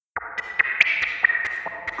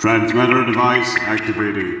Transmitter device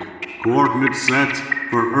activated. Coordinates set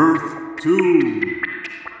for Earth 2.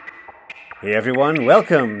 Hey everyone,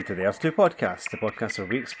 welcome to the Earth 2 podcast, the podcast where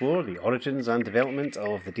we explore the origins and development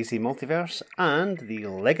of the DC multiverse and the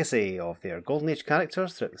legacy of their Golden Age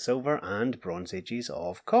characters throughout the Silver and Bronze Ages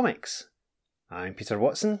of comics. I'm Peter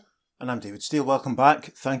Watson. And I'm David Steele. Welcome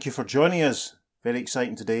back. Thank you for joining us. Very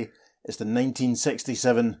exciting today. It's the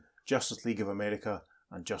 1967 Justice League of America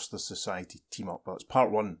and Justice Society team-up. Well, it's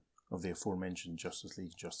part one of the aforementioned Justice League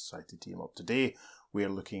and Justice Society team-up. Today, we are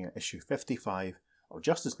looking at issue 55 of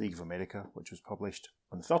Justice League of America, which was published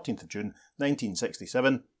on the 13th of June,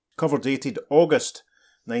 1967. Cover dated August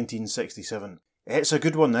 1967. It's a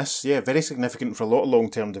good one, this. Yeah, very significant for a lot of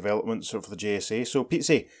long-term developments for the JSA. So,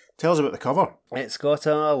 Pete, tell us about the cover. It's got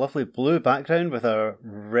a lovely blue background with a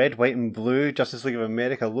red, white and blue Justice League of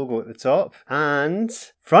America logo at the top. And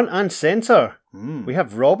front and centre, we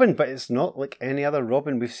have Robin, but it's not like any other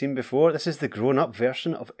Robin we've seen before. This is the grown-up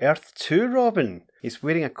version of Earth 2 Robin. He's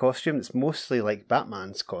wearing a costume that's mostly like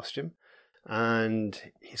Batman's costume. And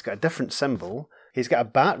he's got a different symbol. He's got a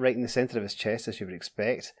bat right in the centre of his chest, as you would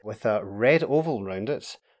expect, with a red oval around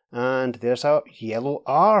it. And there's a yellow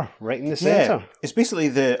R right in the centre. Yeah, it's basically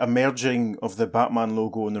the emerging of the Batman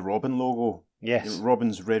logo and the Robin logo. Yes.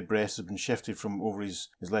 Robin's red breast has been shifted from over his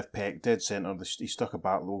left pec, dead centre. He stuck a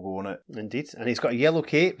bat logo on it. Indeed. And he's got a yellow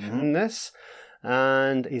cape in this.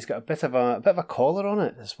 And he's got a bit of a collar on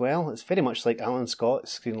it as well. It's very much like Alan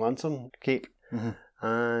Scott's Green Lantern cape. Mm-hmm.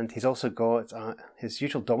 And he's also got his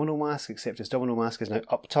usual domino mask, except his domino mask is now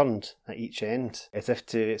upturned at each end, as if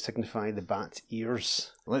to signify the bat's ears.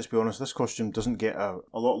 Let's be honest, this costume doesn't get a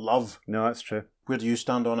lot of love. No, that's true. Where do you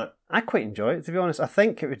stand on it? I quite enjoy it, to be honest. I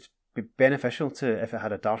think it would be beneficial if it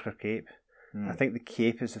had a darker cape. I think the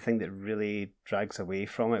cape is the thing that really drags away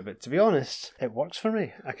from it, but to be honest, it works for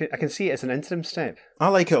me. I can see it as an interim step. I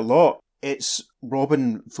like it a lot. It's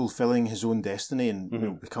Robin fulfilling his own destiny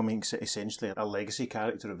and becoming essentially a legacy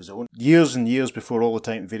character of his own. Years and years before all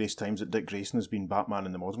the various times that Dick Grayson has been Batman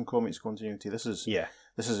in the modern comics continuity. This is,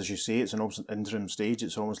 as you say, it's an interim stage.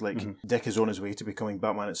 It's almost like Dick is on his way to becoming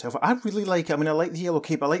Batman itself. I really like it. I mean, I like the yellow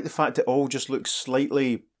cape. I like the fact it all just looks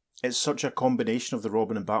slightly... It's such a combination of the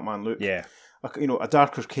Robin and Batman look. Yeah. A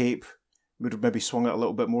darker cape would have maybe swung it a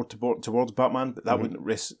little bit more towards Batman, but that wouldn't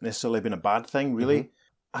necessarily have been a bad thing, really.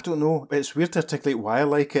 I don't know. It's weird to articulate why I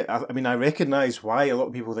like it. I mean, I recognise why a lot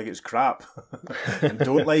of people think it's crap and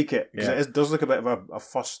don't like it. Because it does look a bit of a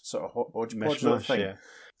fussed sort of hodgepodge sort of thing. Yeah.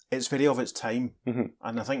 It's very of its time, and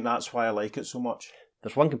I think that's why I like it so much.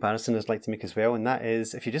 There's one comparison I'd like to make as well, and that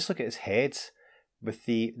is, if you just look at his head with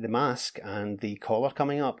the mask and the collar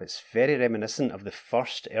coming up, it's very reminiscent of the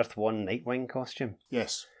first Earth 1 Nightwing costume.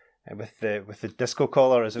 Yes. With the disco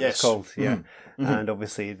collar, as it was called, and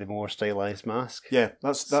obviously the more stylised mask. Yeah,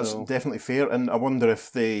 that's definitely fair, and I wonder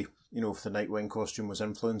if if the Nightwing costume was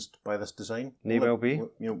influenced by this design. May well be.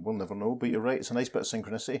 We'll never know, but you're right, it's a nice bit of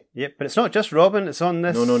synchronicity. Yep, but it's not just Robin, it's on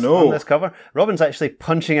this on this cover. Robin's actually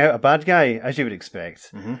punching out a bad guy, as you would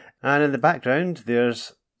expect. And in the background,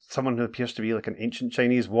 there's someone who appears to be like an ancient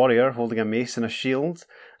Chinese warrior holding a mace and a shield,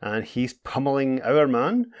 and he's pummeling Our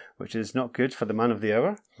Man, which is not good for the man of the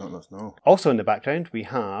hour. No. Also in the background, we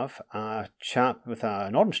have a chap with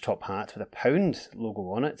an orange top hat with a pound logo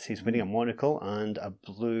on it. He's wearing a monocle and a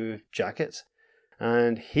blue jacket,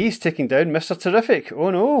 and he's taking down Mr. Terrific.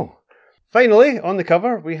 Oh no! Finally, on the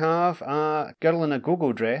cover, we have a girl in a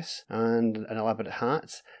go-go dress and an elaborate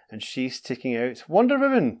hat, and she's taking out Wonder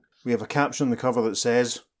Woman. We have a caption on the cover that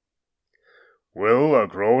says, "Will a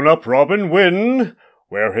grown-up Robin win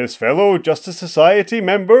where his fellow Justice Society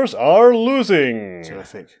members are losing?"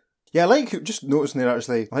 Terrific. Yeah, I like, just noticing there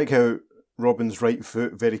actually, I like how Robin's right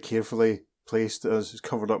foot very carefully placed as he's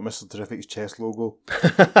covered up Mr. Terrific's chest logo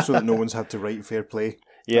so that no one's had to write fair play.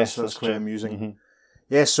 Yes, that's quite true. amusing.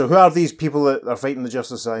 Yes, so who are these people that are fighting the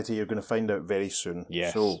Justice Society? You're going to find out very soon.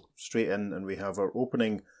 Yes. So, straight in, and we have our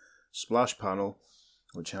opening splash panel,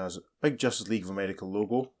 which has a big Justice League of America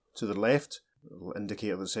logo to the left, a little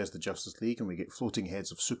indicator that says the Justice League, and we get floating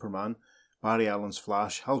heads of Superman, Barry Allen's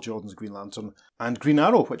Flash, Hal Jordan's Green Lantern, and Green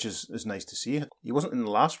Arrow, which is nice to see. He wasn't in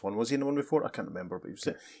the last one, was he in the one before? I can't remember, but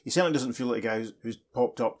he certainly doesn't feel like a guy who's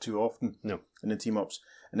popped up too often in the team-ups.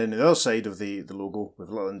 And then the other side of the logo, with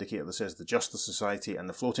a little indicator that says the Justice Society, and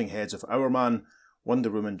the floating heads of Our Man,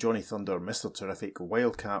 Wonder Woman, Johnny Thunder, Mr. Terrific,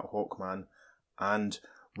 Wildcat, Hawkman, and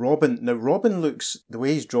Robin. Now, Robin looks, the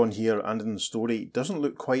way he's drawn here and in the story, doesn't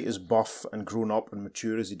look quite as buff and grown up and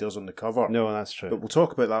mature as he does on the cover. No, that's true. But we'll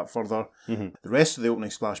talk about that further. The rest of the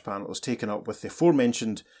opening splash panel is taken up with the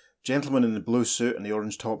aforementioned gentleman in the blue suit and the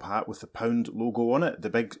orange top hat with the pound logo on it. The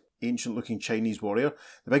big ancient-looking Chinese warrior.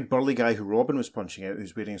 The big burly guy who Robin was punching out,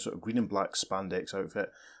 who's wearing a sort of green and black spandex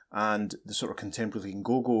outfit, and the sort of contemporary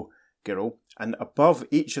go-go girl. And above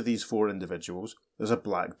each of these 4 individuals, there's a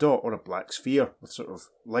black dot or a black sphere with sort of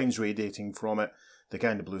lines radiating from it. The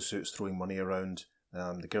guy in the blue suit's throwing money around.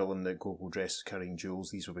 The girl in the go-go dress is carrying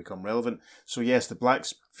jewels. These will become relevant. So yes, the black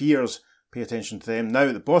spheres, pay attention to them. Now,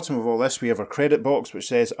 at the bottom of all this, we have our credit box, which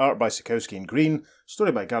says art by Sikowski and Green,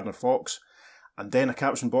 story by Gardner Fox, and then a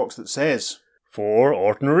caption box that says, 4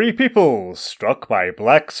 ordinary people struck by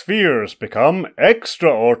black spheres become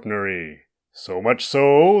extraordinary. So much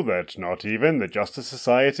so that not even the Justice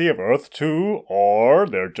Society of Earth 2 or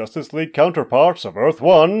their Justice League counterparts of Earth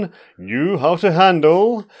 1 knew how to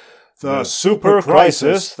handle the super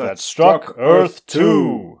crisis that struck Earth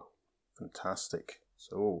 2. Fantastic.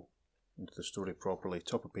 So, into the story properly,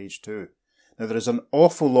 top of page 2. Now, there is an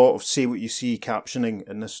awful lot of say what you see captioning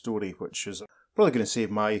in this story, which is probably going to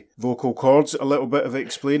save my vocal cords a little bit of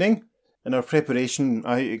explaining. In our preparation,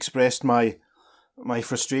 I expressed my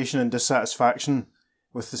frustration and dissatisfaction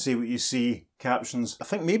with the say what you see captions. I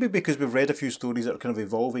think maybe because we've read a few stories that are kind of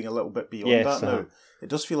evolving a little bit beyond that now. It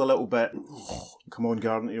does feel a little bit, come on,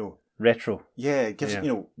 Gardner, retro. Yeah, it gives,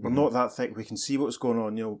 we're not that thick. We can see what's going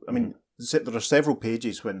on, I mean, there are several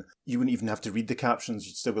pages when you wouldn't even have to read the captions.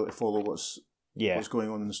 You'd still be able to follow what's going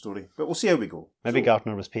on in the story. But we'll see how we go. Maybe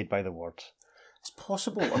Gardner was paid by the word. It's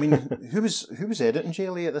possible. I mean, who was editing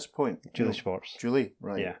JLA at this point? Julie Schwartz. Julie,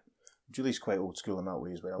 right. Yeah. Julie's quite old school in that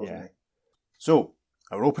way as well, isn't he? So,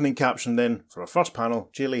 our opening caption then for our first panel,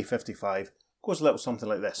 JLA 55, goes a little something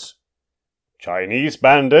like this. Chinese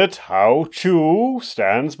bandit Hao Chu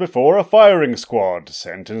stands before a firing squad,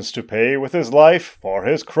 sentenced to pay with his life for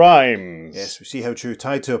his crimes. Yes, we see Hao Chu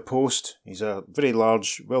tied to a post. He's a very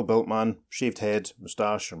large, well-built man, shaved head,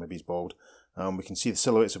 moustache, or maybe he's bald. We can see the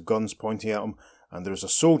silhouettes of guns pointing at him, and there's a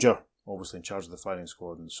soldier, obviously in charge of the firing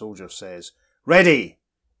squad, and the soldier says, "Ready!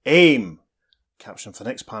 Aim!" Caption for the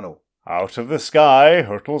next panel. Out of the sky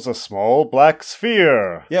hurtles a small black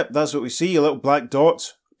sphere. Yep, that's what we see, a little black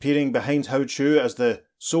dot appearing behind Hao Chu as the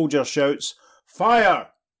soldier shouts, "Fire!"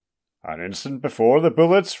 An instant before the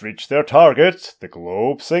bullets reach their target, the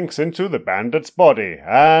globe sinks into the bandit's body,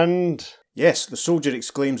 and... Yes, the soldier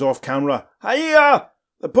exclaims off camera, "Hiya!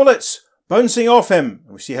 The bullets! Bouncing off him!"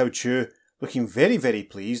 And we see Hao Chu looking very, very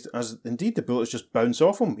pleased, as indeed the bullets just bounce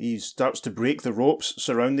off him. He starts to break the ropes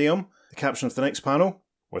surrounding him. The caption of the next panel.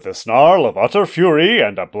 With a snarl of utter fury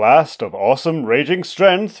and a blast of awesome raging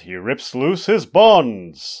strength, he rips loose his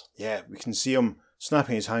bonds. Yeah, we can see him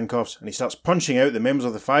snapping his handcuffs, and he starts punching out the members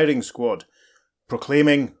of the firing squad,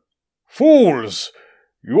 proclaiming, "Fools!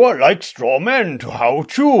 You are like straw men to Hao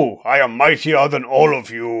Chu. I am mightier than all of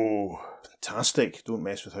you." Fantastic. Don't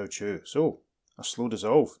mess with Hao Chu. So, a slow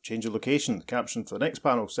dissolve. Change of location. The caption for the next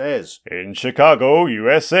panel says, In Chicago,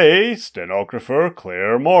 USA, stenographer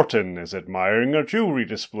Claire Morton is admiring a jewelry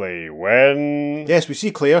display when... Yes, we see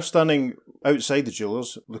Claire standing outside the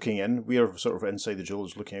jewellers looking in. We are sort of inside the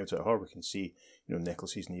jewellers looking out at her. We can see,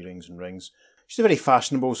 necklaces and earrings and rings. She's a very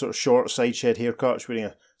fashionable, sort of short, side-shed haircut. She's wearing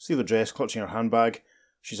a Steeler dress, clutching her handbag.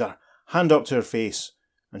 She's a hand up to her face,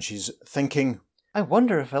 and she's thinking, I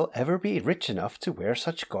wonder if I'll ever be rich enough to wear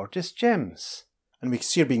such gorgeous gems. And we can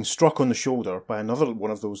see her being struck on the shoulder by another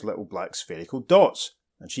one of those little black spherical dots.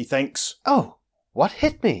 And she thinks, Oh, what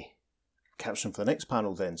hit me? Caption for the next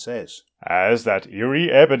panel then says, As that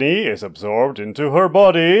eerie ebony is absorbed into her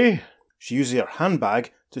body... She uses her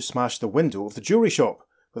handbag to smash the window of the jewellery shop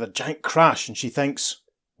with a giant crash, and she thinks,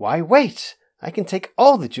 Why wait? I can take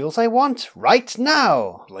all the jewels I want right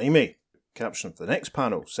now. Blimey. Caption for the next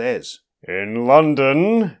panel says, In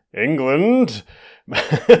London, England...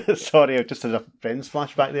 Sorry, I just had a Friends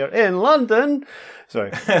flashback there. In London!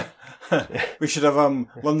 Sorry. We should have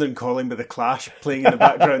London Calling by The Clash playing in the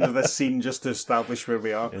background of this scene just to establish where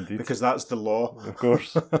we are. Indeed. Because that's the law. Of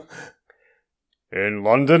course. In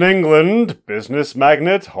London, England, business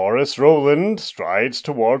magnate Horace Rowland strides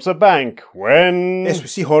towards a bank when... Yes, we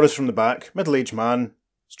see Horace from the back, middle-aged man,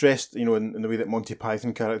 dressed, in the way that Monty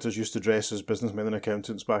Python characters used to dress as businessmen and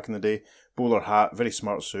accountants back in the day. Bowler hat, very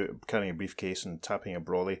smart suit, carrying a briefcase and tapping a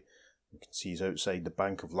brolly. You can see he's outside the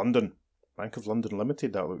Bank of London. Bank of London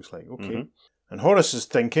Limited, that looks like. Okay. Mm-hmm. And Horace is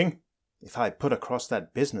thinking, if I put across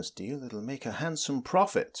that business deal, it'll make a handsome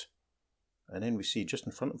profit. And then we see just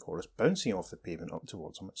in front of Horace, bouncing off the pavement up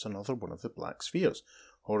towards him, it's another one of the black spheres.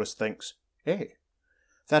 Horace thinks, hey,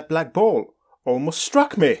 that black ball almost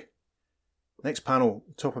struck me. Next panel,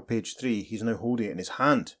 top of page 3, he's now holding it in his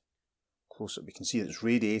hand. Close up, we can see that it's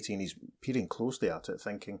radiating, and he's peering closely at it,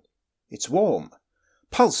 thinking, it's warm,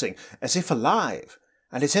 pulsing, as if alive,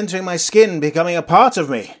 and it's entering my skin, becoming a part of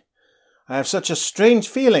me. I have such a strange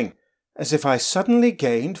feeling, as if I suddenly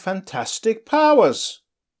gained fantastic powers.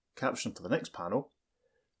 Caption for the next panel.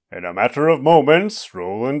 In a matter of moments,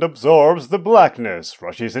 Roland absorbs the blackness,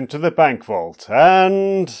 rushes into the bank vault,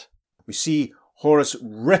 and... We see Horace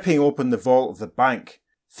ripping open the vault of the bank,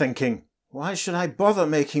 thinking, why should I bother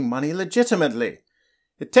making money legitimately?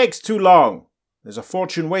 It takes too long. There's a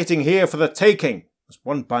fortune waiting here for the taking. As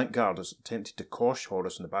one bank guard has attempted to cosh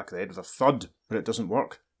Horace in the back of the head with a thud, but it doesn't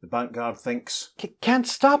work. The bank guard thinks, Can't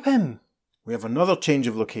stop him. We have another change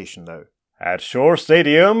of location now. At Shore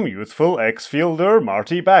Stadium, youthful ex-fielder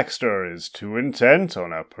Marty Baxter is too intent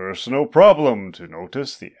on a personal problem to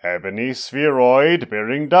notice the ebony spheroid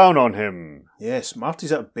bearing down on him. Yes,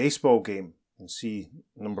 Marty's at a baseball game. You can see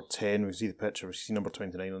number 10, we see the picture, we see number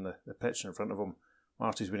 29 on the pitch in front of him.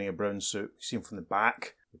 Marty's wearing a brown suit, we see him from the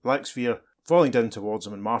back. The black sphere falling down towards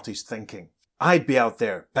him, and Marty's thinking, I'd be out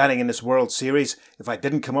there batting in this World Series if I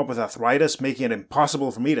didn't come up with arthritis, making it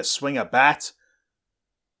impossible for me to swing a bat.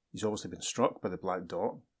 He's obviously been struck by the black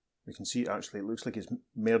dot. We can see, actually, it looks like it's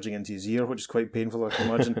merging into his ear, which is quite painful, I can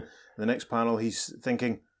imagine. In the next panel, he's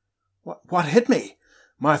thinking, What hit me?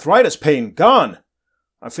 My arthritis pain gone.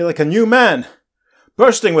 I feel like a new man,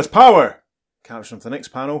 bursting with power. Caption for the next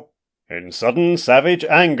panel. In sudden savage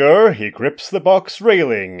anger, he grips the box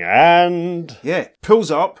railing and... Yeah,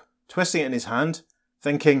 pulls up, twisting it in his hand,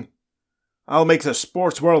 thinking, I'll make the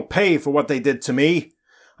sports world pay for what they did to me.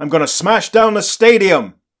 I'm going to smash down the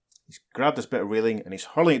stadium. He's grabbed this bit of railing and he's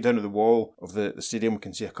hurling it down to the wall of the stadium. We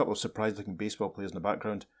can see a couple of surprised-looking baseball players in the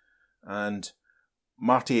background. And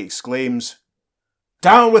Marty exclaims,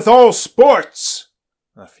 Down with all sports!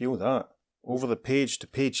 I feel that. Over the page to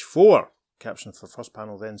page 4. Caption for the first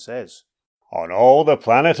panel then says, On all the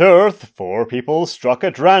planet Earth, 4 people struck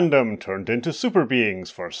at random turned into super beings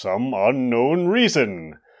for some unknown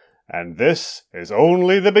reason. And this is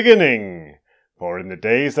only the beginning. For in the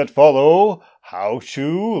days that follow, Hao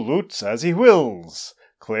Chu loots as he wills.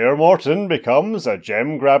 Claire Morton becomes a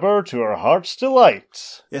gem grabber to her heart's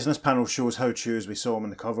delight. Yes, and this panel shows Hao Chu as we saw him in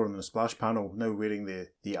the cover and the splash panel, now wearing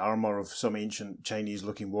the armour of some ancient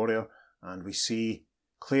Chinese-looking warrior. And we see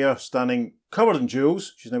Claire standing covered in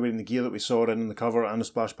jewels. She's now wearing the gear that we saw in the cover and the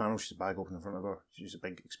splash panel. She's a bag open in front of her. She's a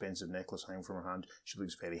big, expensive necklace hanging from her hand. She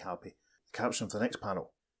looks very happy. The caption for the next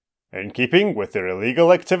panel. In keeping with their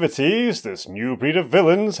illegal activities, this new breed of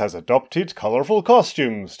villains has adopted colourful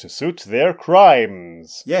costumes to suit their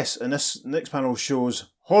crimes. Yes, and this next panel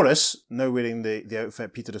shows Horace, now wearing the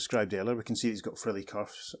outfit Peter described earlier. We can see he's got frilly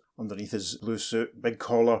cuffs underneath his blue suit, big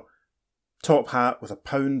collar, top hat with a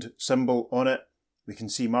pound symbol on it. We can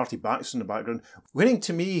see Marty Baxter in the background, wearing,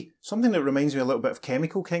 to me, something that reminds me a little bit of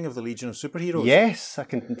Chemical King of the Legion of Superheroes. Yes, I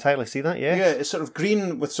can entirely see that, yes. Yeah, it's sort of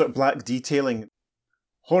green with sort of black detailing.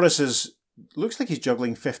 Horace looks like he's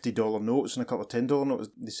juggling $50 notes and a couple of $10 notes.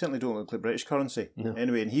 They certainly don't look like British currency. No.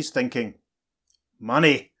 Anyway, and he's thinking,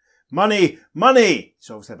 money, money, money.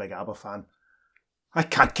 He's obviously a big ABBA fan. I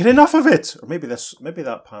can't get enough of it. Or maybe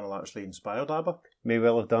that panel actually inspired ABBA. May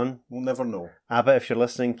well have done. We'll never know. Abba, if you're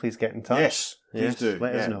listening, please get in touch. Yes, please do.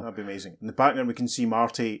 Let us know. That'd be amazing. In the background, we can see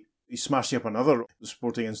Marty. He's smashing up another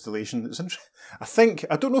sporting installation. I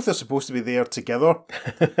don't know if they're supposed to be there together.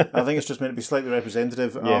 I think it's just meant to be slightly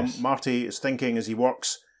representative. Yes. Marty is thinking as he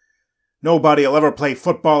works, nobody will ever play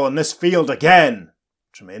football in this field again.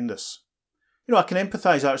 Tremendous. I can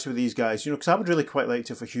empathise actually with these guys, because I would really quite like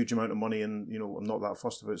to have a huge amount of money and, I'm not that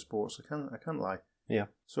fussed about sports. I can't lie. Yeah.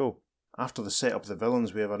 So, after the setup of the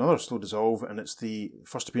villains, we have another slow dissolve, and it's the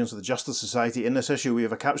first appearance of the Justice Society. In this issue, we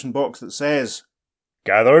have a caption box that says,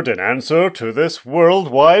 Gathered in answer to this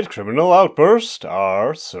worldwide criminal outburst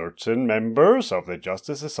are certain members of the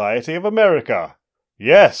Justice Society of America.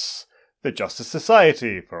 Yes, the Justice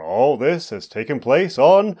Society, for all this has taken place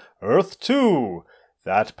on Earth 2,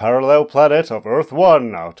 that parallel planet of Earth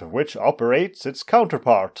 1 out of which operates its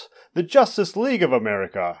counterpart, the Justice League of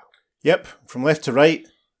America. Yep, from left to right,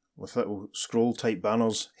 with little scroll-type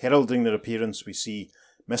banners heralding their appearance, we see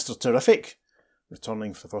Mr. Terrific,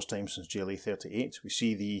 returning for the first time since JLA 38. We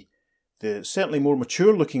see the certainly more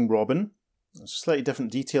mature-looking Robin. There's a slightly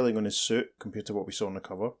different detailing on his suit compared to what we saw on the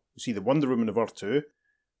cover. We see the Wonder Woman of Earth 2.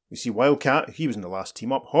 We see Wildcat, he was in the last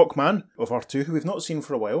team-up. Hawkman of Earth 2, who we've not seen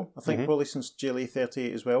for a while. I think probably since JLA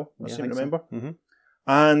 38 as well, I seem to remember. So. Mm-hmm.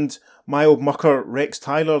 And my old mucker, Rex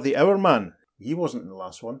Tyler, the Hour Man. He wasn't in the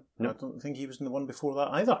last one. Nope. I don't think he was in the one before that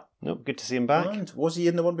either. Nope, good to see him back. And was he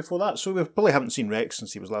in the one before that? So we probably haven't seen Rex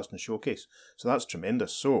since he was last in the showcase. So that's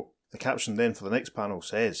tremendous. So the caption then for the next panel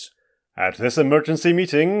says, At this emergency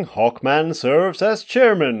meeting, Hawkman serves as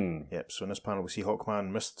chairman. Yep, so in this panel we see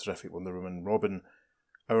Hawkman, Mr. Terrific, Wonder Woman, Robin,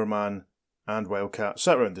 Hour Man, and Wildcat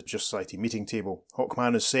sat around the Just Society meeting table.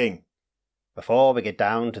 Hawkman is saying, Before we get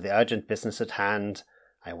down to the urgent business at hand,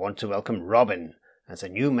 I want to welcome Robin as a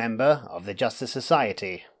new member of the Justice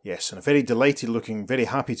Society. Yes, and a very delighted looking, very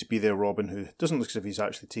happy to be there Robin, who doesn't look as if he's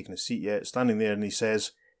actually taken a seat yet, standing there, and he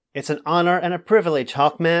says, It's an honour and a privilege,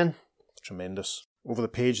 Hawkman. Tremendous. Over the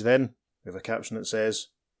page then, we have a caption that says,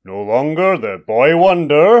 No longer the boy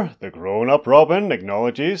wonder, the grown-up Robin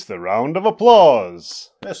acknowledges the round of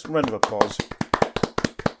applause. Yes, round of applause.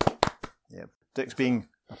 Yep. Dick's being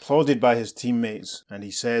applauded by his teammates, and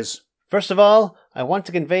he says, First of all, I want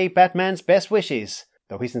to convey Batman's best wishes.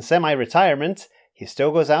 Though he's in semi-retirement, he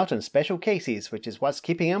still goes out in special cases, which is what's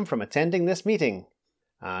keeping him from attending this meeting.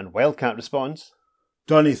 And Wildcat responds,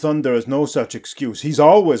 Donny Thunder has no such excuse. He's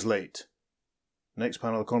always late. Next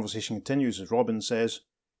panel, the conversation continues as Robin says,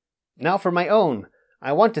 Now for my own.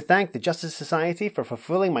 I want to thank the Justice Society for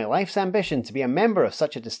fulfilling my life's ambition to be a member of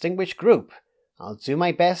such a distinguished group. I'll do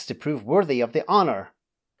my best to prove worthy of the honour.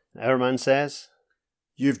 Hourman says,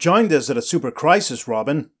 You've joined us at a super crisis,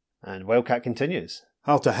 Robin. And Wildcat continues,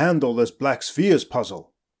 How to handle this Black Spheres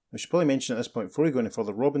puzzle. We should probably mention at this point, before we go any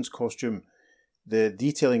further, Robin's costume, the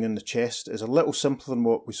detailing in the chest is a little simpler than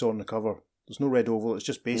what we saw on the cover. There's no red oval, it's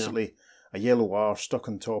just basically a yellow R stuck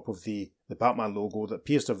on top of the Batman logo that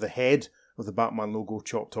appears to have the head of the Batman logo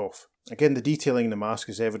chopped off. Again, the detailing in the mask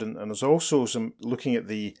is evident, and there's also some looking at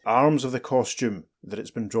the arms of the costume, that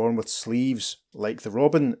it's been drawn with sleeves like the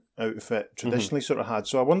Robin outfit traditionally sort of had.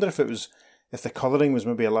 So I wonder if the colouring was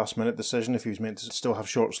maybe a last minute decision, if he was meant to still have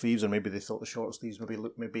short sleeves, or maybe they thought the short sleeves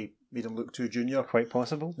maybe made him look too junior. Quite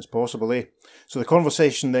possible. It's possible, eh? So the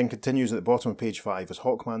conversation then continues at the bottom of page 5 as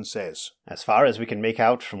Hawkman says, As far as we can make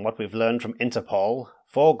out from what we've learned from Interpol,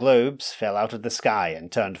 4 globes fell out of the sky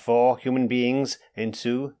and turned 4 human beings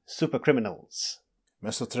into supercriminals.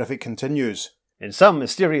 Mr. Terrific continues, In some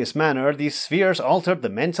mysterious manner, these spheres altered the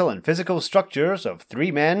mental and physical structures of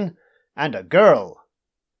 3 men and a girl.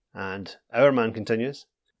 And Hourman continues,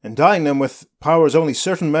 endowing them with powers only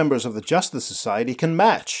certain members of the Justice Society can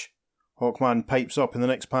match. Hawkman pipes up in the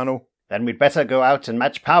next panel, Then we'd better go out and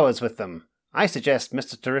match powers with them. I suggest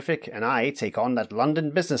Mr. Terrific and I take on that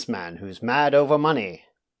London businessman who's mad over money.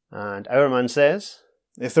 And Hourman says,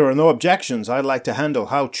 If there are no objections, I'd like to handle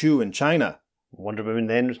Hao Chu in China. Wonder Woman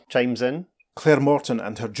then chimes in, Claire Morton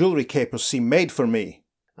and her jewellery capers seem made for me.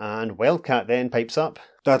 and Wildcat then pipes up,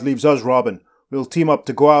 That leaves us, Robin. We'll team up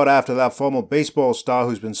to go out after that former baseball star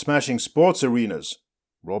who's been smashing sports arenas.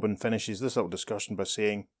 Robin finishes this little discussion by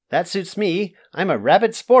saying, That suits me. I'm a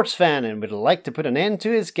rabid sports fan and would like to put an end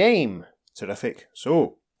to his game. Terrific.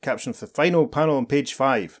 So, caption for the final panel on page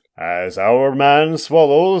 5. As our man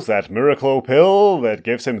swallows that miracle pill that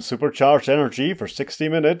gives him supercharged energy for 60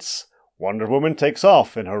 minutes, Wonder Woman takes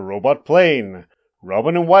off in her robot plane,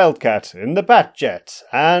 Robin and Wildcat in the Batjet,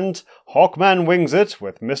 and Hawkman wings it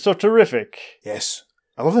with Mr. Terrific. Yes.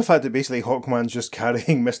 I love the fact that basically Hawkman's just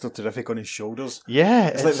carrying Mr. Terrific on his shoulders. Yeah,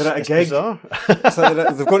 It's like they're at a gig. bizarre. It's like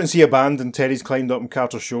they've gone to see a band and Terry's climbed up on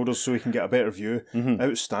Carter's shoulders so he can get a better view.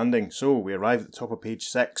 Outstanding. So we arrive at the top of page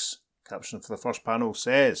 6. Caption for the first panel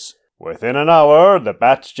says, Within an hour, the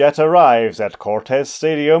Batjet arrives at Cortez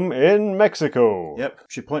Stadium in Mexico. Yep.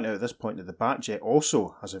 Should point out at this point that the Batjet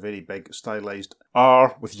also has a very big stylized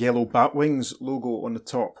R with yellow Batwings logo on the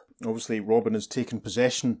top. Obviously, Robin has taken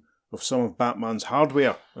possession of some of Batman's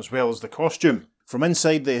hardware as well as the costume. From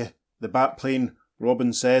inside the Batplane,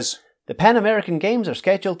 Robin says, The Pan American Games are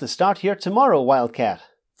scheduled to start here tomorrow, Wildcat.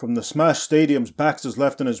 From the smashed stadiums Baxter's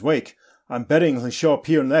left in his wake, I'm betting he'll show up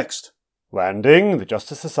here next. Landing, the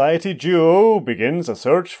Justice Society duo begins a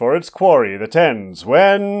search for its quarry, the Tens,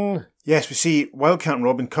 when... Yes, we see Wildcat and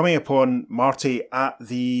Robin coming upon Marty at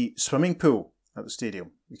the swimming pool at the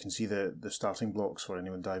stadium. You can see the starting blocks for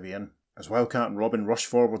anyone diving in. As Wildcat and Robin rush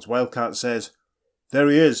forwards, Wildcat says, There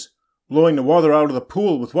he is, blowing the water out of the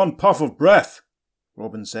pool with one puff of breath.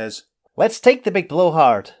 Robin says, Let's take the big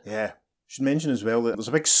blowhard. Yeah. Should mention as well that there's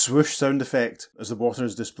a big swoosh sound effect as the water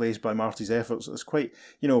is displaced by Marty's efforts. It's quite,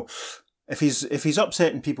 if he's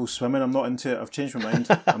upsetting people swimming, I'm not into it. I've changed my mind.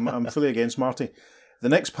 I'm fully against Marty. The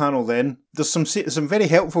next panel then, there's some very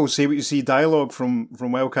helpful say what you see dialogue from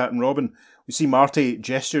Wildcat and Robin. We see Marty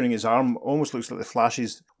gesturing his arm, almost looks like the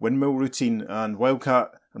Flash's windmill routine, and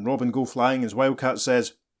Wildcat and Robin go flying as Wildcat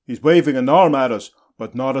says, He's waving an arm at us,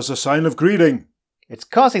 but not as a sign of greeting. It's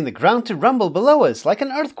causing the ground to rumble below us like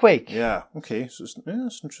an earthquake. Yeah, okay, so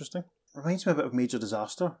that's interesting. Reminds me a bit of Major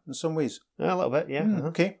Disaster in some ways. A little bit, yeah.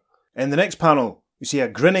 Okay. In the next panel, we see a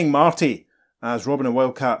grinning Marty as Robin and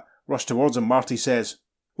Wildcat rush towards him. Marty says,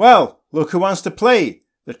 Well, look who wants to play.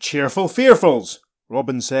 The Cheerful Fearfuls.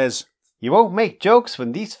 Robin says, You won't make jokes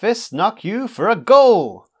when these fists knock you for a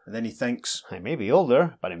goal. And then he thinks, I may be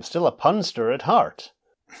older, but I'm still a punster at heart.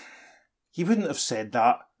 he wouldn't have said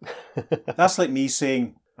that. That's like me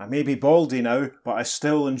saying, I may be baldy now, but I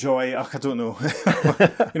still enjoy, I don't know.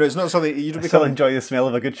 It's not something you don't Still enjoy the smell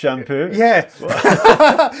of a good shampoo. Yeah.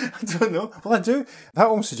 I don't know. Well, I do. That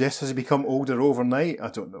almost suggests has he become older overnight? I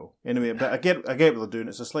don't know. Anyway, but I get what they're doing.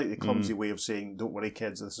 It's a slightly clumsy way of saying, don't worry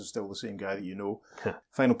kids, this is still the same guy that you know.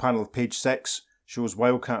 Final panel of page 6 shows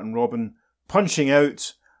Wildcat and Robin punching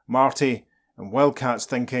out Marty, and Wildcat's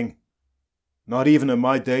thinking, not even in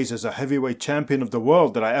my days as a heavyweight champion of the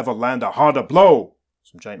world did I ever land a harder blow.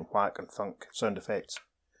 Some giant whack and thunk sound effects.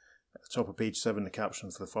 At the top of page 7, the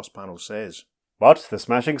caption for the first panel says, But the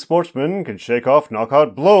smashing sportsman can shake off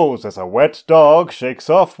knockout blows as a wet dog shakes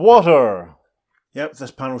off water. Yep,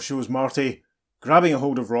 this panel shows Marty grabbing a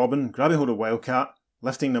hold of Robin, grabbing hold of Wildcat,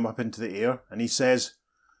 lifting them up into the air, and he says,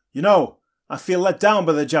 You know, I feel let down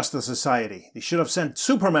by the Justice Society. They should have sent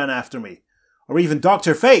Superman after me. Or even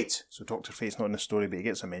Dr. Fate. So Dr. Fate's not in the story, but he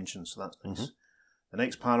gets a mention, so that's nice. Mm-hmm. The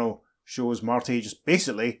next panel shows Marty just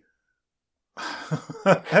basically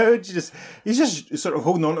he's just sort of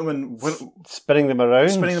holding on to them and spinning them around,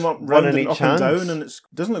 spinning them up round and up and down, and it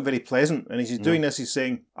doesn't look very pleasant. And as he's doing this, he's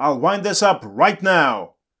saying, I'll wind this up right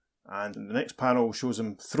now. And the next panel shows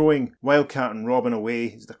him throwing Wildcat and Robin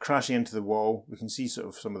away. They're crashing into the wall. We can see sort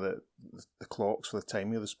of some of the clocks for the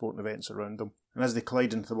timing of the sporting events around them. And as they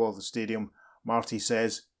collide into the wall of the stadium, Marty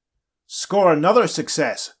says, Score another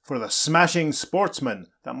success for the Smashing Sportsman.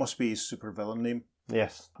 That must be his supervillain name.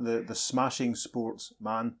 Yes. The Smashing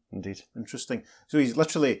Sportsman. Indeed. Interesting. So he's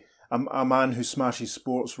literally a man who smashes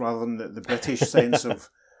sports rather than the British sense of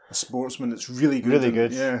a sportsman that's really good. Really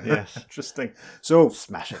good. Yeah. Yes. Interesting. So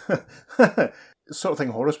smash it. The sort of thing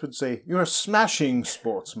Horace would say, you're a smashing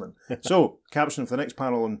sportsman. So, caption for the next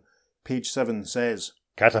panel on page 7 says,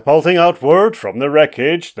 Catapulting outward from the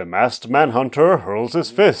wreckage, the masked manhunter hurls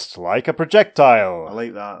his fist like a projectile. I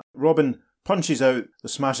like that. Robin punches out the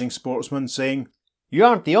smashing sportsman, saying, You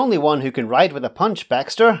aren't the only one who can ride with a punch,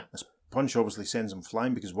 Baxter. This punch obviously sends him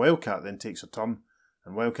flying because Wildcat then takes a turn,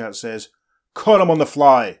 and Wildcat says, Caught him on the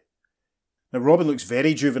fly. Now, Robin looks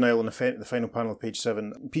very juvenile in the final panel of page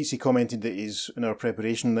 7. Pete commented that in our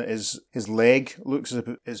preparation that his leg looks as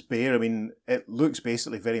if it's bare. I mean, it looks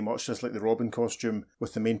basically very much just like the Robin costume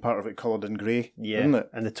with the main part of it coloured in grey, doesn't it?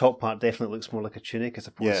 And the top part definitely looks more like a tunic as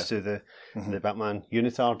opposed to the Batman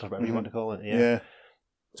unitard or whatever you want to call it. Yeah.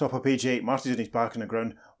 Top of page 8, Marty's on his back on the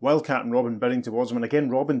ground, Wildcat and Robin bidding towards him. And again,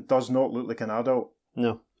 Robin does not look like an adult.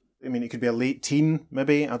 No. I mean, it could be a late teen,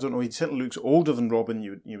 maybe. I don't know. He certainly looks older than Robin.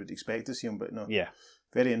 You would expect to see him, but no. Yeah.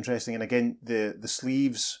 Very interesting. And again, the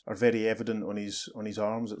sleeves are very evident on his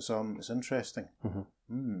arms. It's interesting.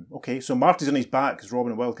 Mm-hmm. Okay, so Marty's on his back as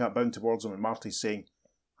Robin and Wildcat bound towards him, and Marty's saying,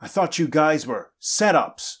 I thought you guys were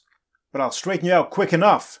setups, but I'll straighten you out quick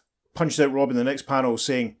enough. Punched out Robin in the next panel,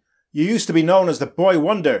 saying, You used to be known as the boy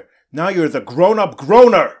wonder. Now you're the grown-up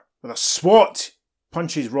groaner with a swat.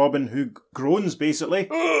 Punches Robin, who groans, basically.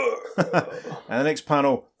 And the next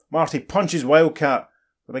panel, Marty punches Wildcat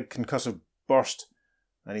with a big concussive burst.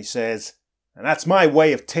 And he says, And that's my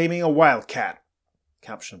way of taming a wildcat.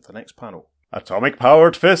 Caption for the next panel.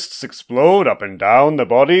 Atomic-powered fists explode up and down the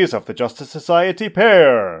bodies of the Justice Society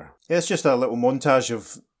pair. Yeah, it's just a little montage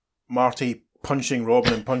of Marty punching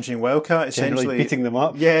Robin and punching Wildcat, essentially. Generally beating them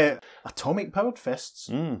up. Yeah. Atomic-powered fists.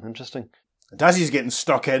 Interesting. And as he's getting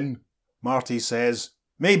stuck in, Marty says,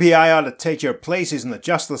 Maybe I ought to take your places in the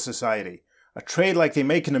Justice Society. A trade like they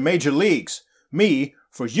make in the major leagues. Me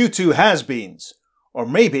for you two has-beens. Or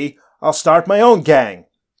maybe I'll start my own gang.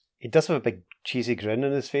 He does have a big cheesy grin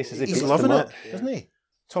on his face as he He's beats loving them it, up. isn't he?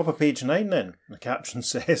 Top of page 9 then. The caption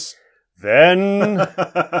says... Then...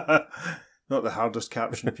 Not the hardest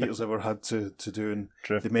caption Peter's ever had to do in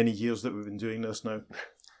the many years that we've been doing this now.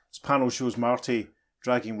 This panel shows Marty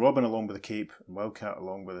dragging Robin along with the cape and Wildcat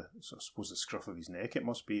along with, I suppose, the scruff of his neck it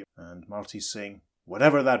must be. And Marty's saying,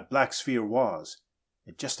 Whatever that black sphere was,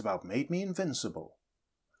 it just about made me invincible.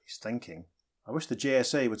 He's thinking, I wish the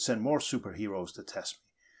JSA would send more superheroes to test me.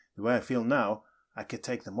 The way I feel now, I could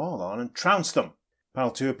take them all on and trounce them.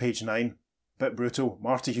 Panel 2 of page 9. Bit brutal.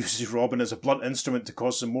 Marty uses Robin as a blunt instrument to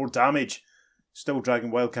cause some more damage. Still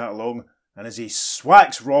dragging Wildcat along, and as he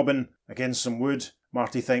swacks Robin against some wood,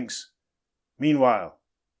 Marty thinks, Meanwhile,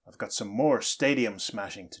 I've got some more stadium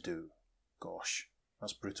smashing to do. Gosh.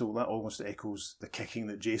 That's brutal. That almost echoes the kicking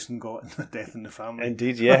that Jason got in The Death in the Family.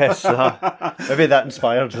 Indeed, yes. Maybe that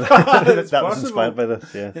inspired. That was inspired by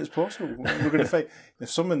this. Yeah, it's possible. We're going to fight. If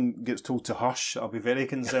someone gets told to hush, I'll be very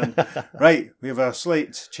concerned. Right, we have a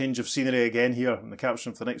slight change of scenery again here, and the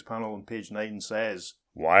caption for the next panel on page 9 says,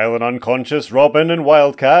 While an unconscious Robin and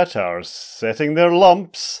Wildcat are setting their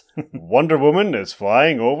lumps, Wonder Woman is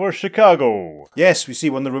flying over Chicago. Yes, we see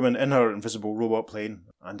Wonder Woman in her invisible robot plane,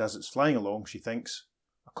 and as it's flying along, she thinks,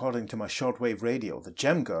 according to my shortwave radio, the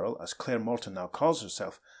Gem Girl, as Claire Morton now calls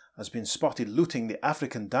herself, has been spotted looting the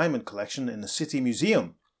African Diamond Collection in the City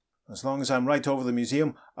Museum. As long as I'm right over the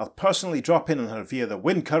museum, I'll personally drop in on her via the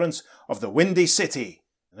wind currents of the Windy City.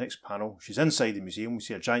 The next panel, she's inside the museum. We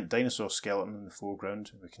see a giant dinosaur skeleton in the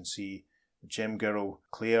foreground. We can see the Gem Girl,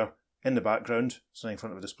 Claire, in the background, standing in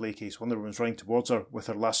front of a display case. Wonder Woman's running towards her with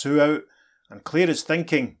her lasso out, and Claire is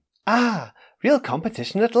thinking, Ah, real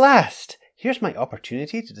competition at last. Here's my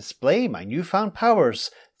opportunity to display my newfound powers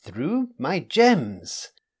through my gems.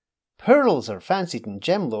 Pearls are fancied in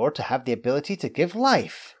gem lore to have the ability to give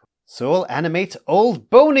life. So I'll animate old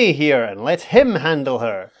Boney here and let him handle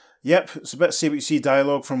her. Yep, it's a bit say-what-you-see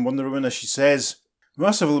dialogue from Wonder Woman as she says,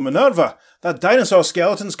 Merciful Minerva, that dinosaur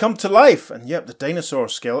skeleton's come to life. And yep, the dinosaur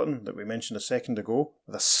skeleton that we mentioned a second ago,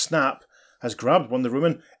 with a snap, has grabbed Wonder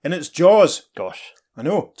Woman in its jaws. Gosh. I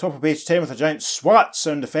know, top of page 10 with a giant swat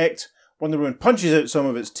sound effect. Wonder Woman punches out some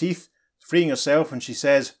of its teeth, freeing herself, and she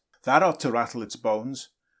says, That ought to rattle its bones.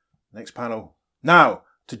 Next panel. Now,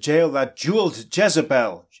 to jail that jewelled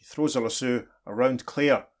Jezebel. She throws her lasso around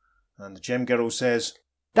Claire, and the Gem Girl says,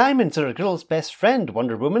 Diamonds are a girl's best friend,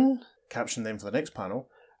 Wonder Woman. Caption then for the next panel.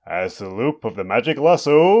 As the loop of the magic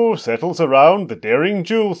lasso settles around the daring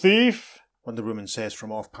jewel thief, Wonder Woman says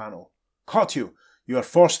from off panel, Caught you. You are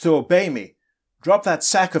forced to obey me. Drop that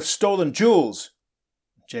sack of stolen jewels.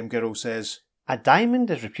 Gem Girl says, A diamond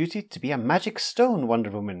is reputed to be a magic stone,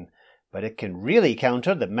 Wonder Woman, but it can really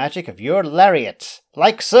counter the magic of your lariat,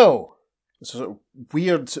 like so. It's a sort of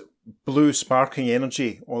weird blue sparkling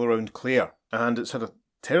energy all around Claire, and it's had a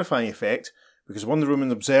terrifying effect because Wonder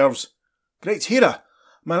Woman observes, Great Hera,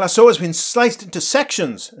 my lasso has been sliced into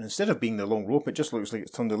sections, and instead of being the long rope, it just looks like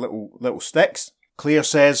it's turned to little sticks. Claire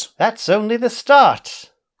says, That's only the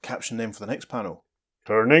start. Caption then for the next panel.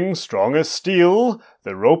 Turning strong as steel,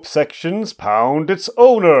 the rope sections pound its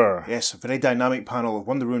owner. Yes, a very dynamic panel of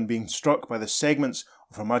Wonder Woman being struck by the segments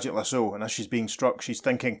of her magic lasso, and as she's being struck, she's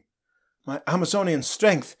thinking, My Amazonian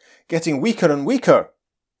strength getting weaker and weaker.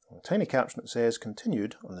 A tiny caption that says,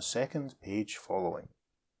 Continued on the second page following.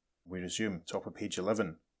 We resume, top of page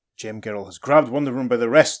 11. Gem Girl has grabbed Wonder Woman by the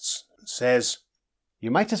wrists and says,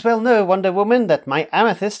 You might as well know, Wonder Woman, that my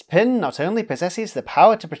amethyst pin not only possesses the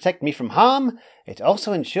power to protect me from harm, it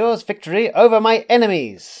also ensures victory over my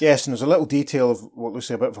enemies. Yes, and there's a little detail of what looks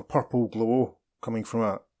like a bit of a purple glow coming from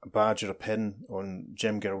a badge or a pin on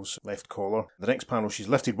Gem Girl's left collar. The next panel, she's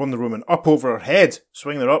lifted Wonder Woman up over her head,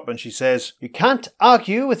 swinging her up, and she says, You can't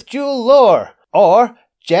argue with jewel lore, or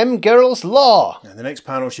Gem Girl's law. And the next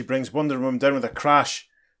panel, she brings Wonder Woman down with a crash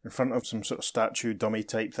in front of some sort of statue dummy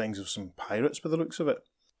type things of some pirates by the looks of it.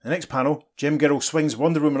 The next panel, Gem Girl swings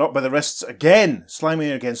Wonder Woman up by the wrists again, slamming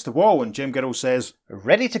her against the wall, and Gem Girl says,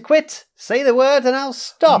 Ready to quit? Say the word and I'll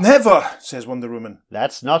stop. Never, says Wonder Woman.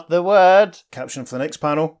 That's not the word. Caption for the next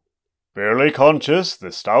panel. Barely conscious,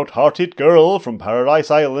 the stout-hearted girl from Paradise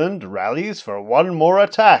Island rallies for one more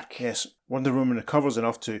attack. Yes, Wonder Woman recovers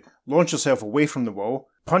enough to launch herself away from the wall,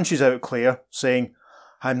 punches out Claire, saying,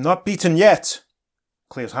 I'm not beaten yet.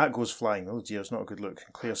 Claire's hat goes flying. Oh dear, it's not a good look.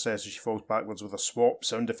 Claire says as she falls backwards with a swap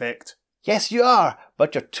sound effect. Yes, you are,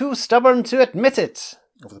 but you're too stubborn to admit it.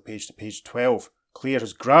 Over the page to page 12. Claire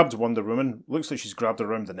has grabbed Wonder Woman. Looks like she's grabbed her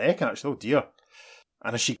around the neck, actually. Oh dear.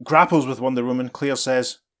 And as she grapples with Wonder Woman, Claire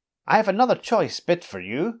says, I have another choice bit for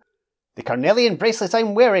you. The carnelian bracelet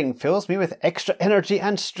I'm wearing fills me with extra energy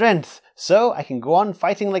and strength, so I can go on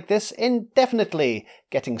fighting like this indefinitely,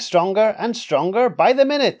 getting stronger and stronger by the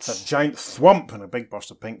minute. A giant thwump and a big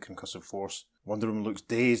burst of pink concussive force. Wonder Woman looks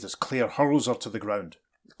dazed as Claire hurls her to the ground.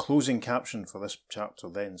 The closing caption for this chapter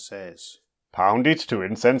then says, Pounded to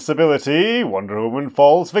insensibility, Wonder Woman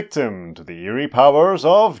falls victim to the eerie powers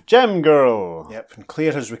of Gem Girl. Yep, and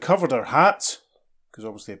Claire has recovered her hat, because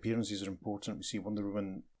obviously appearances are important. We see Wonder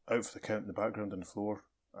Woman out for the count in the background on the floor,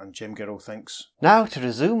 and Gem Girl thinks, Now to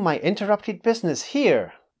resume my interrupted business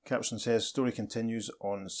here. Caption says, story continues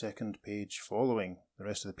on the second page following. The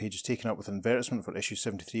rest of the page is taken up with an advertisement for issue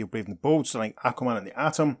 73 of Brave and the Bold, starring Aquaman and the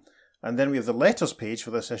Atom, And then we have the letters page for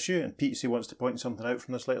this issue, and Pete wants to point something out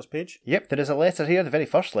from this letters page. Yep, there is a letter here. The very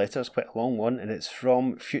first letter is quite a long one, and it's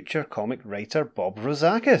from future comic writer Bob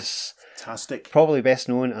Rozakis. Fantastic. Probably best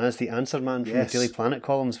known as the Answer Man from Yes. the Daily Planet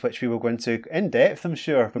columns, which we will go into in depth, I'm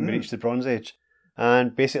sure, when we reach the Bronze Age.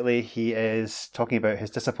 And basically, he is talking about his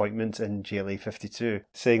disappointment in GLA 52,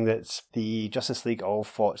 saying that the Justice League all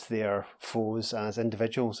fought their foes as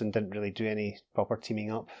individuals and didn't really do any proper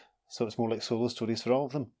teaming up. So it's more like solo stories for all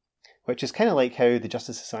of them, which is kind of like how the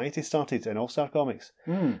Justice Society started in All-Star Comics.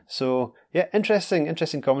 So, yeah,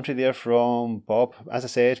 interesting commentary there from Bob. As I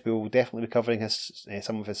said, we'll definitely be covering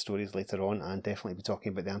some of his stories later on, and definitely be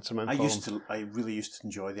talking about the Answer Man column. I really used to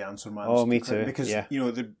enjoy the Answer Man. Oh, me too. Because, yeah.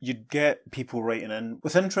 you'd get people writing in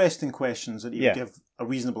with interesting questions that you would give a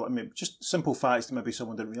reasonable, just simple facts that maybe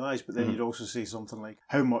someone didn't realise, but then you'd also say something like,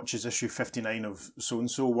 how much is issue 59 of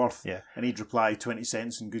so-and-so worth? Yeah. And he'd reply, 20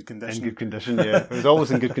 cents in good condition. In good condition, yeah. It was always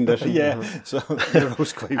in good condition. Yeah, so they're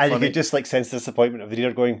always quite funny. And you could just sense the disappointment of the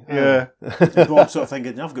reader going, Yeah. Bob sort of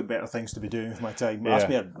thinking, I've got better things to be doing with my time. Yeah. Ask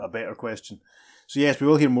me a better question. So yes, we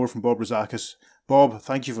will hear more from Bob Rozakis. Bob,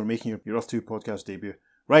 thank you for making your Earth 2 podcast debut.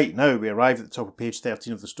 Right, now we arrive at the top of page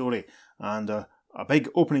 13 of the story, and a big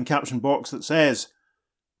opening caption box that says,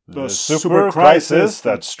 The Super Crisis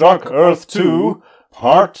That Struck Earth 2,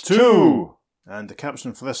 Part 2. And the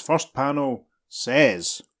caption for this first panel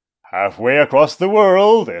says, Halfway across the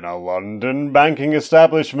world, in a London banking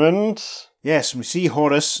establishment. Yes, and we see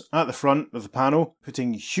Horace at the front of the panel,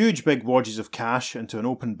 putting huge big wadges of cash into an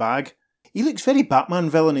open bag. He looks very Batman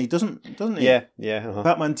villainy, doesn't he? Yeah. Uh-huh.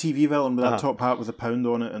 Batman TV villain with that top hat with a pound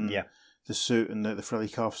on it and Yeah. the suit and the frilly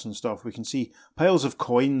cuffs and stuff. We can see piles of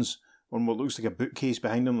coins on what looks like a bookcase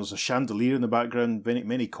behind him. There's a chandelier in the background,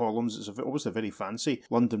 many columns. It's obviously a very fancy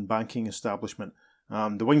London banking establishment.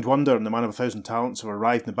 The Winged Wonder and the Man of 1,000 Talents have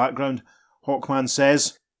arrived in the background. Hawkman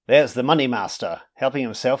says, There's the Money Master, helping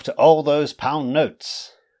himself to all those pound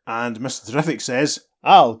notes. and Mr. Terrific says,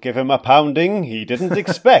 I'll give him a pounding he didn't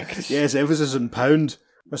expect. yes, emphasis on pound.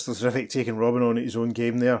 Mr. Terrific taking Robin on at his own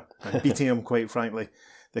game there, and beating him quite frankly.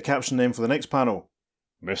 The caption then for the next panel.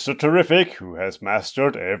 Mr. Terrific, who has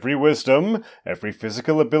mastered every wisdom, every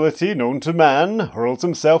physical ability known to man, hurls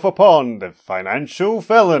himself upon the financial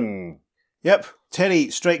felon. Yep, Terry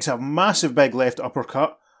strikes a massive big left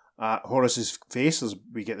uppercut at Horace's face as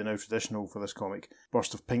we get the now traditional for this comic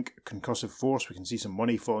burst of pink concussive force. We can see some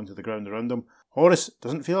money falling to the ground around him. Horace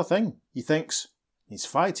doesn't feel a thing. He thinks he's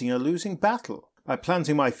fighting a losing battle. By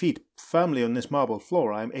planting my feet firmly on this marble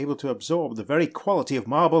floor, I am able to absorb the very quality of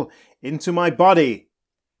marble into my body.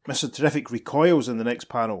 Mr. Terrific recoils in the next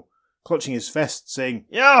panel, clutching his fist, saying,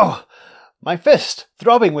 Yow! My fist,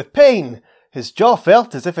 throbbing with pain. His jaw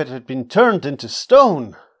felt as if it had been turned into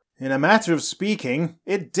stone. In a matter of speaking,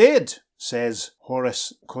 it did, says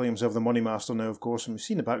Horace, calling himself the Money Master now, of course. And we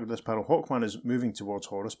see in the back of this panel, Hawkman is moving towards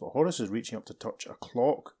Horace, but Horace is reaching up to touch a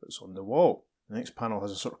clock that's on the wall. The next panel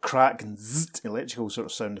has a sort of crack and zzz, electrical sort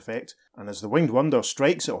of sound effect. And as the Winged Wonder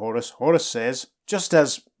strikes at Horace, Horace says, just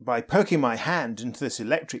as by poking my hand into this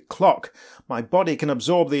electric clock, my body can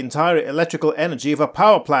absorb the entire electrical energy of a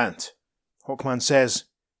power plant. Hawkman says,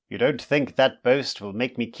 You don't think that boast will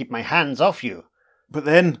make me keep my hands off you? but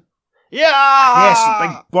then, Yeah! yes, a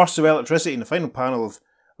big burst of electricity in the final panel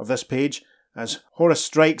of this page as Horace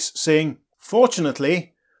strikes, saying,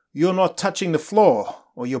 fortunately, you're not touching the floor,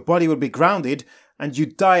 or your body would be grounded, and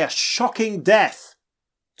you'd die a shocking death.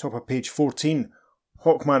 Top of page 14,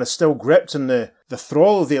 Hawkman is still gripped in the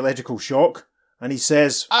thrall of the electrical shock, and he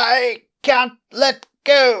says, I can't let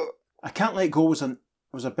go. I Can't Let Go was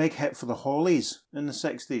a big hit for the Hollies in the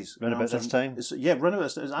 60s. Round about this time? Round about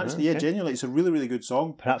this time. Actually, Okay. genuinely, it's a really, really good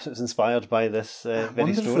song. Perhaps it was inspired by this I very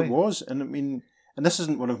wonder story. if it was, and I mean, and this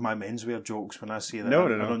isn't one of my menswear jokes when I say that. No.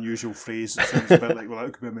 An unusual phrase that sounds a bit like, well,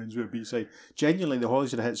 that could be a menswear B-side. Genuinely, the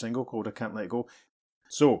Hollies had a hit single called I Can't Let Go.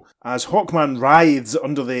 So, as Hawkman writhes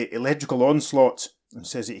under the electrical onslaught and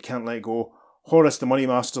says that he can't let go, Horace the Money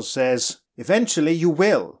Master says, eventually you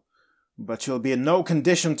will, but you'll be in no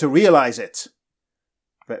condition to realise it.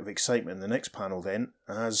 A bit of excitement in the next panel then,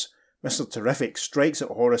 as Mr. Terrific strikes at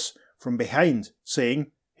Horace from behind,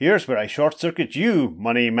 saying, Here's where I short-circuit you,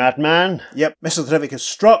 money madman. Yep, Mr. Terrific has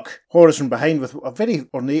struck Horace from behind with a very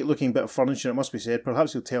ornate-looking bit of furniture, it must be said.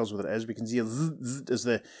 Perhaps he'll tell us what it is. We can see a zzz as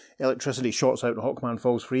the electricity shots out and Hawkman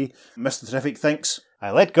falls free. Mr. Terrific thinks, I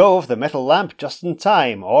let go of the metal lamp just in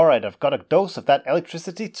time, or I'd have got a dose of that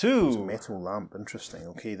electricity too. metal lamp, interesting.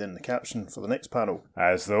 Okay, then the caption for the next panel.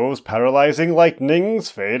 As those paralyzing lightnings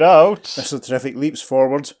fade out. Mr. Terrific leaps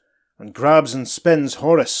forward and grabs and spins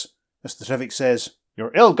Horace. Mr. Terrific says,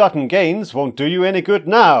 Your ill-gotten gains won't do you any good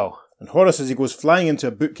now. And Horus, as he goes flying into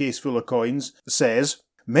a bookcase full of coins, says,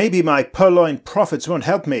 "Maybe my purloined profits won't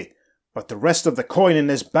help me, but the rest of the coin in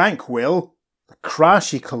this bank will." The crash,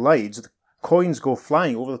 he collides. The coins go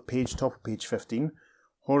flying over the page, top of page 15.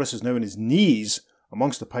 Horus is now on his knees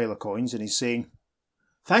amongst a pile of coins, and he's saying,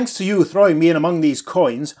 "Thanks to you throwing me in among these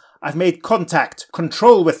coins, I've made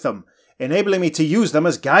control with them, enabling me to use them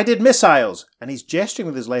as guided missiles." And he's gesturing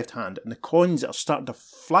with his left hand, and the coins are starting to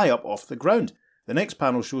fly up off the ground. The next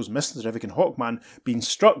panel shows Mr. Terrific and Hawkman being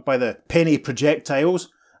struck by the penny projectiles,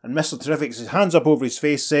 and Mr. Terrific's his hands up over his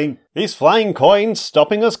face saying, "These flying coins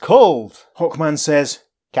stopping us cold." Hawkman says,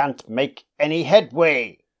 "Can't make any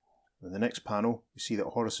headway." In the next panel, we see that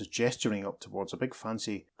Horus is gesturing up towards a big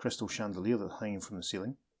fancy crystal chandelier that's hanging from the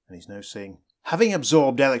ceiling, and he's now saying, "Having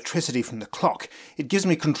absorbed electricity from the clock, it gives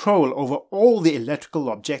me control over all the electrical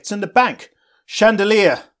objects in the bank.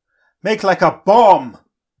 Chandelier, make like a bomb!"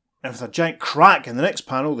 And with a giant crack in the next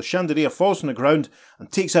panel, the chandelier falls on the ground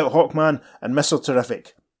and takes out Hawkman and Mr.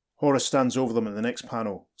 Terrific. Horus stands over them in the next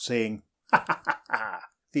panel, saying, "Ha ha ha ha!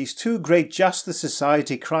 These two great Justice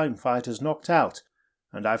Society crime fighters knocked out,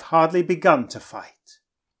 and I've hardly begun to fight."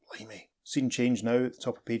 Blimey. Scene change now at the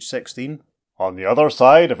top of page 16. On the other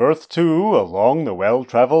side of Earth 2, along the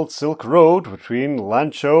well-travelled Silk Road between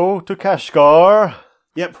Lancho to Kashgar.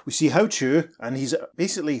 Yep, we see Hao Chu, and he's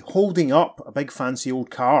basically holding up a big fancy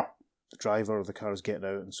old car. The driver of the car is getting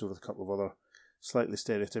out, and so with a couple of other slightly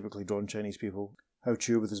stereotypically drawn Chinese people. Hao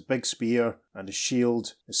Chu, with his big spear and his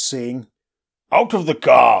shield, is saying, "Out of the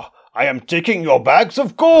car! I am taking your bags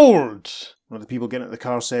of gold!" One of the people getting out of the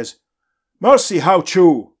car says, "Mercy, Hao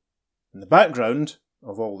Chu!" In the background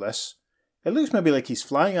of all this, it looks maybe like he's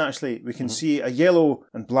flying actually. We can see a yellow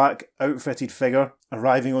and black outfitted figure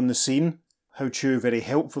arriving on the scene. Hao Chu very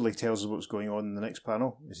helpfully tells us what's going on in the next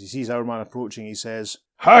panel. As he sees our man approaching, he says,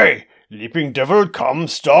 "Hi, leaping devil, come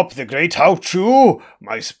stop the great Hao Chu!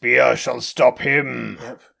 My spear shall stop him!"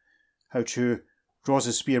 Yep. Hao Chu draws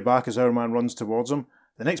his spear back as our man runs towards him.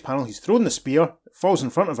 The next panel, he's thrown the spear, it falls in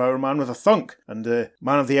front of our man with a thunk, and the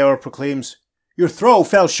man of the hour proclaims, "Your throw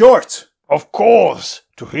fell short!" "Of course!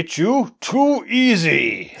 To hit you, too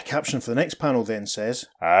easy!" The caption for the next panel then says,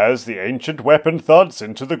 As the ancient weapon thuds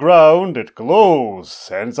into the ground, it glows,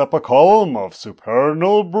 sends up a column of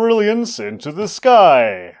supernal brilliance into the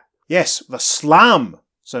sky. Yes, with a slam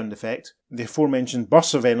sound effect. The aforementioned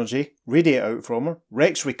bursts of energy radiate out from her.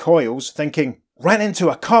 Rex recoils, thinking, "Ran into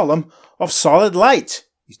a column of solid light."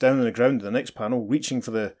 He's down on the ground in the next panel, reaching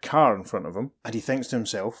for the car in front of him, and he thinks to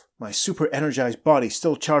himself, "My super-energized body's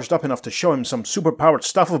still charged up enough to show him some super-powered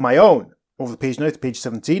stuff of my own." Over the page now to page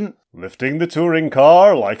 17. Lifting the touring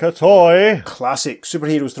car like a toy. Classic.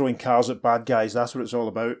 Superheroes throwing cars at bad guys, that's what it's all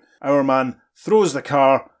about. Our man throws the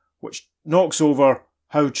car, which knocks over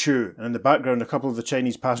Hao Chu, and in the background a couple of the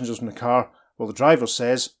Chinese passengers from the car, while the driver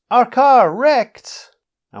says, "Our car wrecked."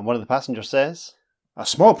 And one of the passengers says, "A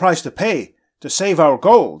small price to pay to save our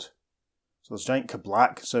gold." So there's a giant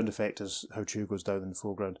kablack sound effect as Hao Chu goes down in the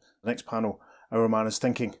foreground. The next panel, our man is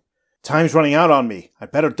thinking, "Time's running out on me.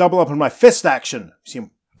 I'd better double up on my fist action." You see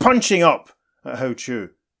him punching up at Hao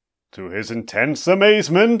Chu. To his intense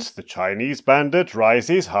amazement, the Chinese bandit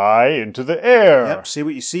rises high into the air. Yep, see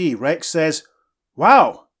what you see. Rex says,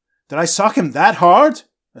 "Wow, did I sock him that hard?"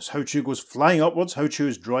 As Hao Chu goes flying upwards, Hao Chu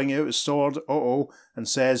is drawing out his sword, and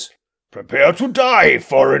says, "Prepare to die,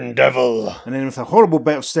 foreign devil." and then with a horrible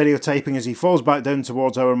bit of stereotyping as he falls back down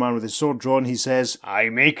towards our man with his sword drawn, he says, "I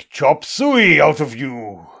make chop suey out of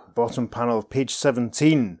you." bottom panel of page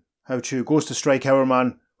 17. Hao Chu goes to strike our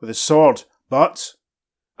man with his sword, but...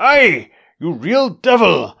 "Aye, you real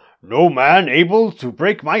devil! No man able to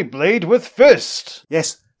break my blade with fist."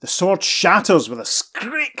 Yes, the sword shatters with a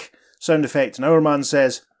skreek sound effect, and our man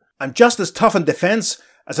says, "I'm just as tough in defence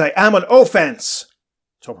as I am on offence."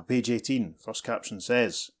 Top of page 18, first caption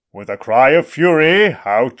says, With a cry of fury,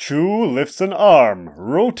 Hao Chu lifts an arm,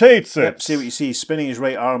 rotates it. Yep, see what you see, spinning his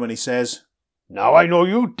right arm, and he says, "Now I know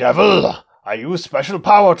you, devil. I use special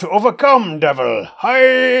power to overcome, devil.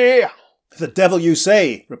 Hi!" "The devil you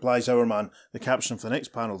say," replies our man. The caption for the next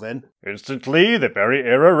panel then. Instantly, the very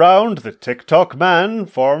air around the TikTok man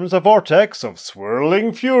forms a vortex of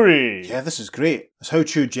swirling fury. Yeah, this is great. As Hao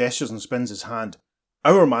Chu gestures and spins his hand,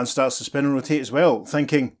 our man starts to spin and rotate as well,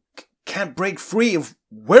 thinking, "Can't break free of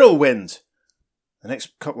whirlwind." The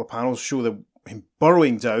next couple of panels show him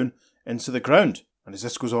burrowing down into the ground. And as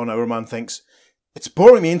this goes on, our man thinks, "It's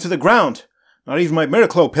boring me into the ground. Not even my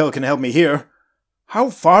miracle pill can help me here. How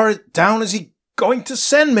far down is he going to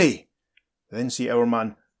send me?" We then see our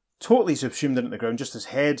man totally subsumed into the ground, just his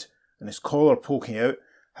head and his collar poking out,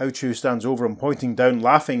 Hao Chu stands over him, pointing down,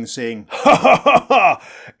 laughing, saying, Ha ha ha ha!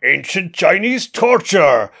 Ancient Chinese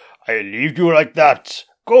torture! I leave you like that.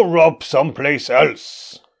 Go rob someplace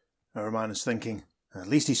else. Our man is thinking, at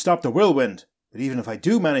least he stopped the whirlwind. But even if I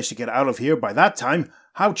do manage to get out of here by that time,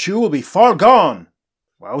 Hao Chu will be far gone.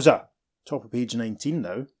 Wowza. Top of page 19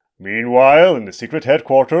 now. Meanwhile, in the secret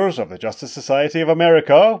headquarters of the Justice Society of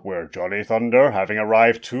America, where Johnny Thunder, having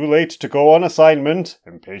arrived too late to go on assignment,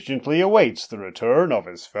 impatiently awaits the return of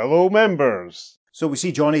his fellow members. So we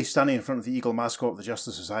see Johnny standing in front of the eagle mascot of the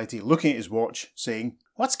Justice Society, looking at his watch, saying,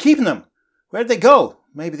 "What's keeping them? Where'd they go?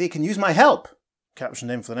 Maybe they can use my help." Caption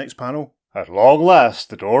then for the next panel. At long last,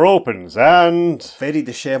 the door opens and... Very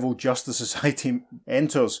dishevelled Justice Society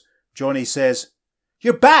enters. Johnny says,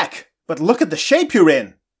 "You're back, but look at the shape you're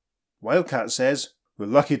in." Wildcat says, "We're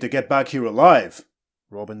lucky to get back here alive."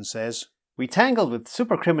 Robin says, "We tangled with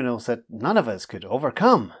super criminals that none of us could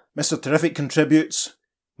overcome. Mr. Terrific contributes,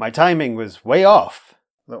 My timing was way off."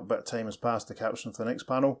 a little bit of time has passed. The caption for the next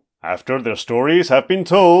panel. After their stories have been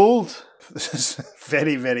told... This is a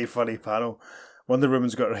very, very funny panel. Wonder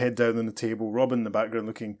Woman's got her head down on the table, Robin in the background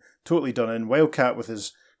looking totally done in, Wildcat with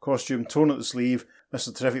his costume torn at the sleeve,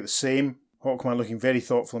 Mr. Terrific the same, Hawkman looking very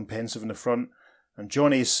thoughtful and pensive in the front, and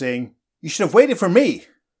Johnny is saying, "You should have waited for me.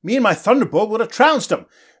 Me and my Thunderbolt would have trounced them.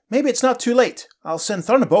 Maybe it's not too late. I'll send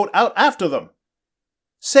Thunderbolt out after them."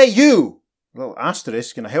 "Say you!" A little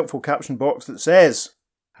asterisk in a helpful caption box that says,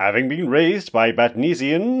 Having been raised by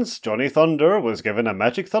Batnesians, Johnny Thunder was given a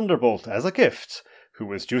magic thunderbolt as a gift, who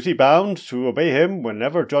was duty-bound to obey him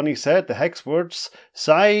whenever Johnny said the hex words,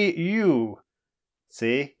 "Say you."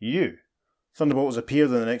 Say you. Thunderbolt has appeared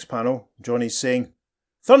in the next panel. Johnny's saying,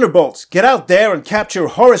 "Thunderbolts, get out there and capture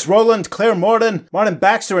Horace Rowland, Claire Morden, Martin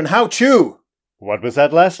Baxter, and Hao Chu." What was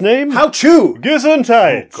that last name? Hao Chu!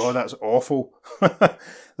 Gesundheit! Oh God, that's awful.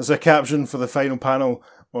 There's a caption for the final panel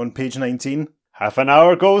on page 19. Half an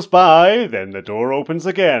hour goes by, then the door opens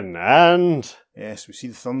again, and... Yes, we see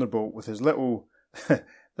the Thunderbolt with his little, the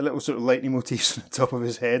little sort of lightning motifs on the top of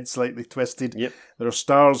his head, slightly twisted. Yep. There are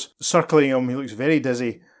stars circling him. He looks very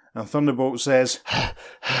dizzy. And Thunderbolt says,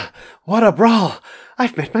 What a brawl!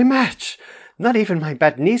 I've met my match. Not even my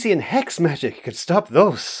Batnesian hex magic could stop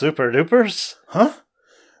those super-dupers. "Huh?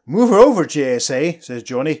 Move her over, JSA," says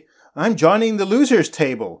Johnny. "I'm joining the losers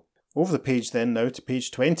table." Over the page then now to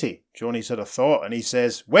page 20. Johnny's had a thought and he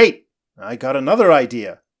says, "Wait, I got another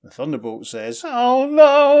idea." The Thunderbolt says, Oh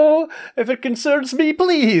no! If it concerns me,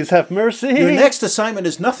 please have mercy. "Your next assignment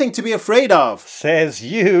is nothing to be afraid of." Says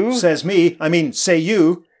you. Says me, say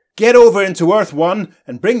you. "Get over into Earth 1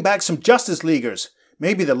 and bring back some Justice Leaguers.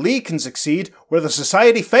 Maybe the League can succeed where the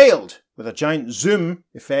Society failed." With a giant zoom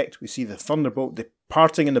effect, we see the Thunderbolt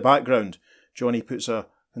departing in the background. Johnny puts a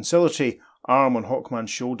conciliatory arm on Hawkman's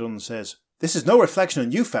shoulder and says, "This is no reflection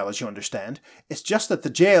on you fellas, you understand. It's just that the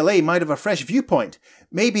JLA might have a fresh viewpoint.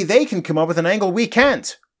 Maybe they can come up with an angle we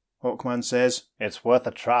can't." Hawkman says, It's worth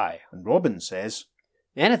a try. and Robin says,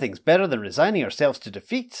 Anything's better than resigning ourselves to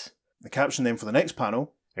defeat. the caption then for the next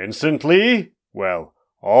panel, Instantly? Well,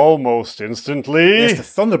 almost instantly. yes, the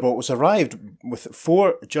Thunderbolt was arrived with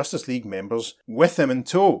 4 Justice League members with him in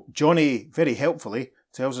tow. Johnny, very helpfully,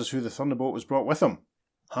 tells us who the Thunderbolt was brought with him.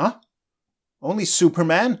 Huh? Only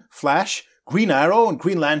Superman, Flash, Green Arrow, and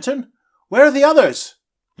Green Lantern? Where are the others?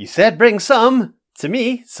 You said bring some. To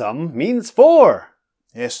me, some means 4.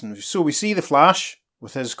 Yes, and so we see the Flash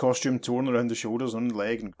with his costume torn around the shoulders and the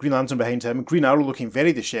leg, and Green Lantern behind him, and Green Arrow looking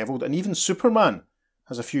very dishevelled, and even Superman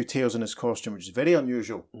has a few tails in his costume, which is very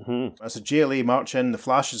unusual. Mm-hmm. As the JLA march in, the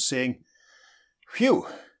Flash is saying, "Phew.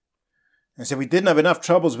 As if we didn't have enough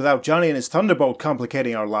troubles without Johnny and his Thunderbolt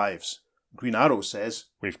complicating our lives." Green Arrow says,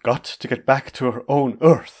 We've got to get back to our own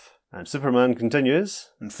Earth. And Superman continues.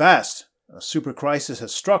 "And fast. A super crisis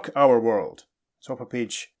has struck our world." Top of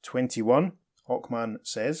page 21, Hawkman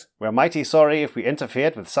says, We're mighty sorry if we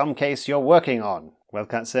interfered with some case you're working on,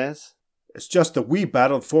 Wildcat says. "It's just that we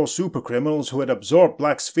battled 4 super criminals who had absorbed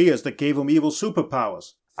black spheres that gave them evil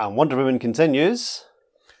superpowers. And Wonder Woman continues.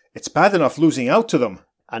 It's bad enough losing out to them,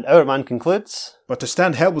 And Our Man concludes. but to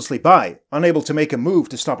stand helplessly by, unable to make a move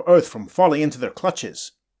to stop Earth from falling into their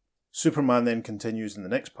clutches." Superman then continues in the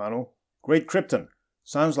next panel, "Great Krypton.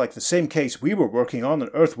 Sounds like the same case we were working on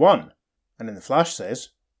Earth 1. And in the Flash says,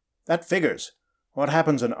 "That figures. What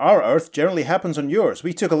happens on our Earth generally happens on yours.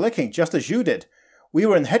 We took a licking just as you did. We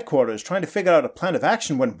were in headquarters trying to figure out a plan of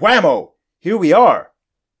action when whammo! Here we are."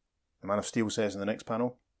 The Man of Steel says in the next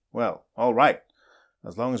panel, "Well, all right.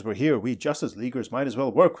 As long as we're here, we Justice Leaguers might as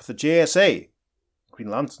well work with the JSA." Green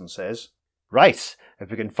Lantern says, Right, if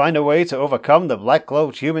we can find a way to overcome the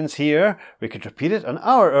black-cloaked humans here, we could repeat it on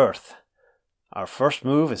our Earth. Our first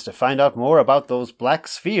move is to find out more about those black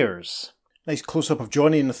spheres. Nice close-up of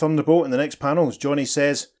Johnny in the Thunderbolt in the next panel as Johnny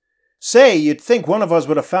says, "Say, you'd think one of us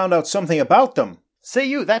would have found out something about them." Say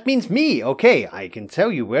you, that means me. Okay, I can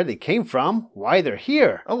tell you where they came from, why they're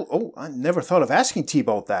here. Oh, I never thought of asking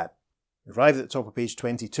T-Bolt that. We arrived at the top of page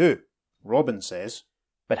 22. Robin says,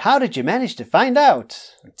 But how did you manage to find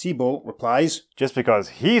out? and T-Bolt replies, Just because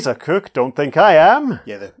he's a cook, don't think I am.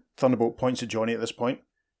 yeah, the Thunderbolt points at Johnny at this point.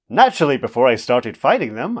 Naturally, before I started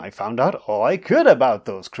fighting them, I found out all I could about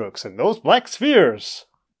those crooks and those black spheres.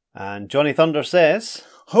 And Johnny Thunder says,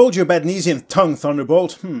 Hold your Badnesian tongue,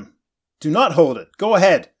 Thunderbolt. Do not hold it. Go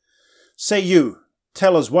ahead. Say you.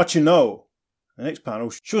 Tell us what you know. The next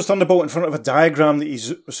panel shows Thunderbolt in front of a diagram that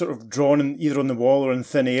he's sort of drawn in, either on the wall or in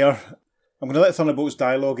thin air. I'm going to let Thunderbolt's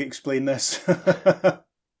dialogue explain this.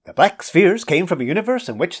 The black spheres came from a universe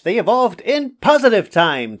in which they evolved in positive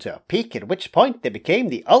time to a peak at which point they became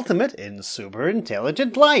the ultimate in super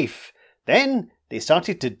intelligent life. Then they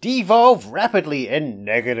started to devolve rapidly in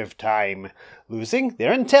negative time, losing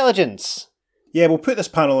their intelligence. Yeah, we'll put this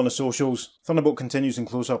panel on the socials. Thunderbolt continues in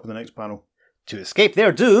close-up in the next panel. To escape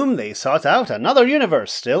their doom, they sought out another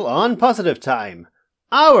universe still on positive time.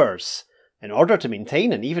 Ours. In order to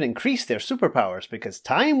maintain and even increase their superpowers, because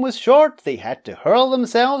time was short, they had to hurl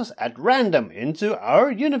themselves at random into our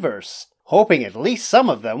universe, hoping at least some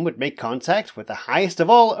of them would make contact with the highest of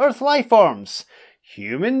all Earth life forms,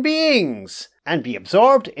 human beings, and be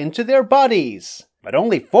absorbed into their bodies. But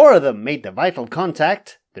only 4 of them made the vital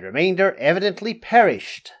contact. The remainder evidently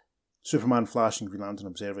perished. Superman, Flash and Green Lantern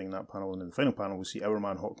observing that panel, and in the final panel we see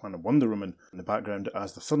Hourman, Hawkman and Wonder Woman in the background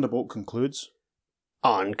as the Thunderbolt concludes.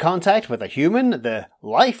 On contact with a human, the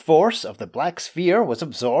life force of the black sphere was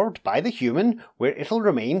absorbed by the human, where it'll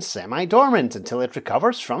remain semi-dormant until it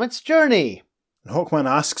recovers from its journey. And Hawkman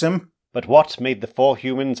asks him, But what made the 4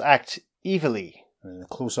 humans act evilly? and in a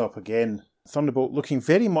close-up again, Thunderbolt looking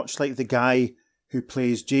very much like the guy who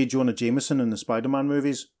plays J. Jonah Jameson in the Spider-Man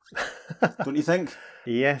movies. Don't you think?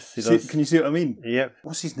 Yes, he does. Can you see what I mean? Yep.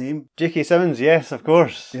 What's his name? J.K. Simmons, yes, of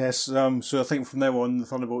course. Yes, so I think from now on, the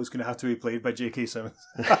Thunderbolt is going to have to be played by J.K. Simmons.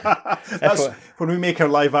 That's, when we make our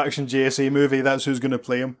live-action JSA movie, that's who's going to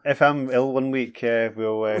play him. If I'm ill one week,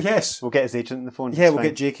 we'll get his agent on the phone. Yeah, we'll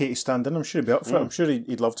get J.K. to stand in. I'm sure he'd be up for it. I'm sure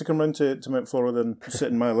he'd love to come round to Mount Florida and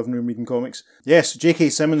sit in my living room reading comics. Yes, J.K.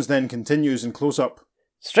 Simmons then continues in close-up.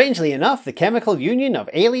 Strangely enough, the chemical union of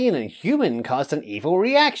alien and human caused an evil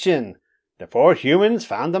reaction. The 4 humans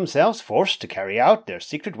found themselves forced to carry out their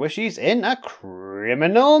secret wishes in a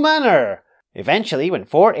criminal manner. Eventually, when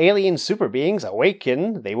 4 alien super beings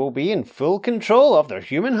awaken, they will be in full control of their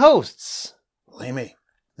human hosts. Blimey.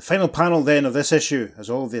 The final panel then of this issue has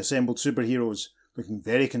all of the assembled superheroes looking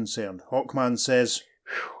very concerned. Hawkman says,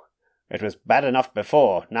 It was bad enough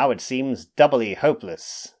before, now it seems doubly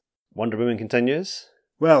hopeless. Wonder Woman continues,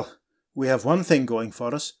 Well, we have one thing going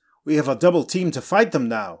for us. We have a double team to fight them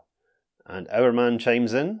now. And Hourman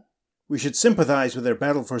chimes in, We should sympathise with their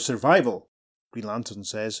battle for survival, Green Lantern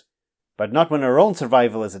says. But not when our own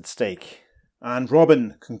survival is at stake. And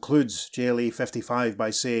Robin concludes JLA 55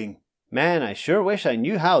 by saying, Man, I sure wish I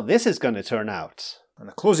knew how this is going to turn out. and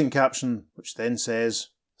a closing caption which then says,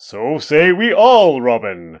 So say we all,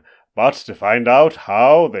 Robin. But to find out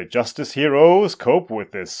how the Justice Heroes cope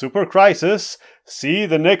with this super crisis, see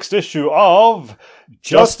the next issue of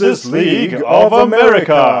Justice League of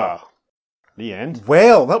America. The end.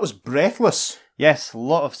 Well, that was breathless. Yes, a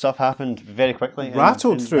lot of stuff happened very quickly.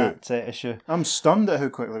 Rattled through that issue. I'm stunned at how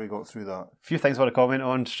quickly we got through that. A few things I want to comment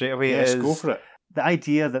on straight away. Yes, is go for it. the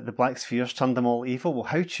idea that the Black Spheres turned them all evil. Well,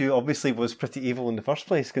 How Chu obviously was pretty evil in the first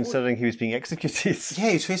place, considering he was being executed. Yeah,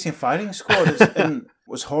 he was facing a firing squad. And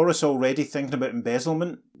was Horace already thinking about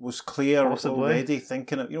embezzlement? Was Claire already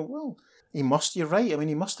thinking of, well, you're right. I mean,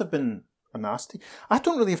 he must have been a nasty. I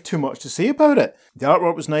don't really have too much to say about it. The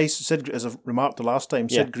artwork was nice. Sid, as I remarked the last time,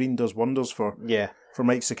 Sid Green does wonders for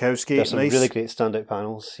Mike Sekowsky. There's some really great standout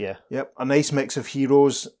panels, Yep, a nice mix of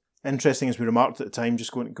heroes. Interesting, as we remarked at the time,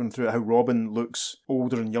 just going through it, how Robin looks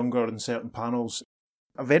older and younger in certain panels.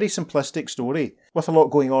 A very simplistic story with a lot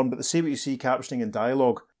going on, but the say what you see captioning and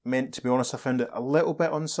dialogue meant, to be honest, I found it a little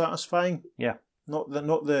bit unsatisfying. Yeah. Not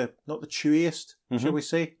the chewiest, shall we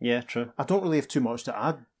say? Yeah, true. I don't really have too much to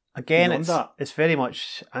add. Again, it's very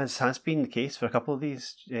much, as has been the case for a couple of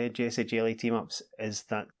these JSA JLA team-ups, is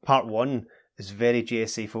that part 1 is very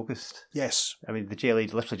JSA focused. Yes. I mean, the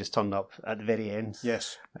JLA literally just turned up at the very end.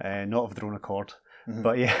 Yes. Not of their own accord.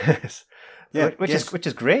 But yes. Yeah, which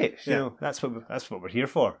is great. You Yeah. know, that's what we're here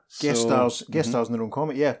for. Guest So- stars in their own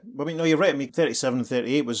comic, yeah. I mean, no, you're right. I mean, 37 and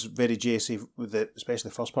 38 was very JSA, especially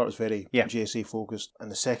the first part was very Yeah. JSA focused,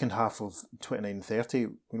 and the second half of 29 and 30,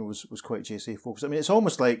 was quite JSA focused. I mean, it's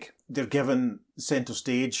almost like they're given centre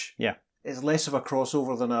stage. Yeah. It's less of a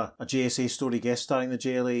crossover than a JSA story guest starring the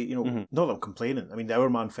JLA. Not that I'm complaining. I mean, the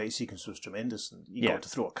Hourman fight sequence was tremendous, and you Yeah. got to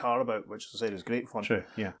throw a car about, which as I said is great fun. True,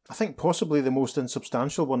 yeah. I think possibly the most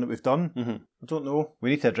insubstantial one that we've done. I don't know.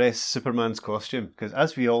 We need to address Superman's costume, because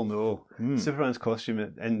as we all know, Hmm. Superman's costume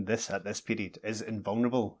at this period is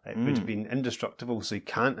invulnerable. It would have been indestructible, so you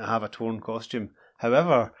can't have a torn costume.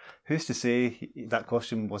 However, who's to say that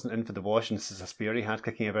costume wasn't in for the wash and this is a spear he had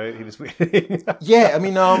kicking about he was wearing? Yeah, I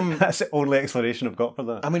mean, That's the only explanation I've got for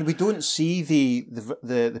that. I mean, we don't see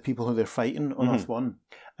the people who they're fighting on Earth 1.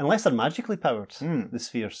 Unless they're magically powered, the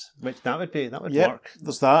spheres, which that would Yeah, work.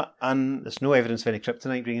 there's that, and There's no evidence of any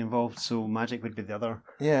kryptonite being involved, so magic would be the other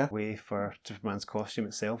yeah, way for Superman's costume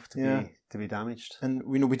itself Yeah. to be damaged. and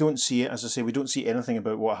we don't see it. As I say, we don't see anything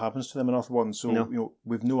about what happens to them in Earth 1, so No.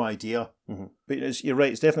 we've no idea. But you're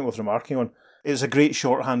right; it's definitely worth remarking on. It's a great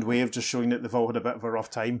shorthand way of just showing that they've all had a bit of a rough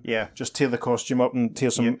time. Yeah. Just tear the costume up and tear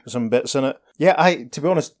some bits in it. Yeah, to be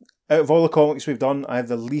honest, out of all the comics we've done, I have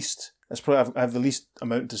the least. I have the least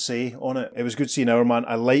amount to say on it. It was good seeing Hourman.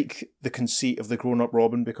 I like the conceit of the grown-up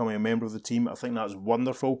Robin becoming a member of the team. I think that's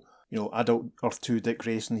wonderful. Adult Earth 2 Dick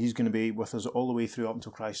Grayson, he's going to be with us all the way through up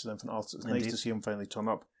until Crisis on Infinite Earths. It's nice to see him finally turn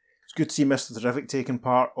up. It's good to see Mr. Terrific taking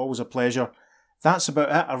part. Always a pleasure. That's about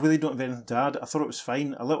it. I really don't have anything to add. I thought it was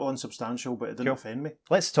fine. A little insubstantial, but it didn't offend me.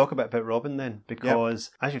 Let's talk about Robin then, because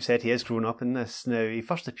as you've said, he has grown up in this. Now, he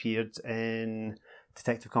first appeared in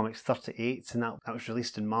Detective Comics 38, and that was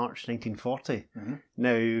released in March 1940.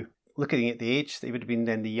 Now, looking at the age, he would have been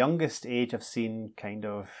then the youngest age I've seen kind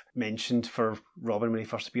of mentioned for Robin when he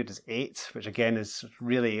first appeared is 8, which again is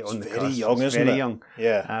really on the very cusp. young, It's isn't very it? young.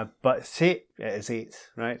 Yeah. But say it is 8,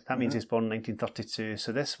 right? That means he's born in 1932.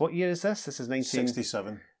 So what year is this? This is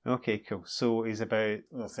 67. Okay, cool. So he's about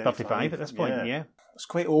Well, 35 at this point, yeah. It's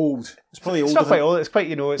quite old. It's probably It's older not quite than... old. It's quite,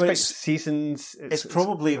 it's But quite it's- seasons. It's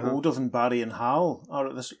probably older than Barry and Hal are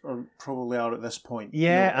at this point.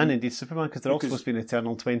 Yeah, and indeed Superman, because they're all because- supposed to be an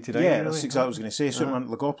eternal 29. Yeah, really. that's exactly what I was going to say. Superman,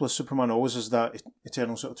 Logopolis, Superman always has that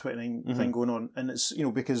eternal sort of 29 thing going on. And it's,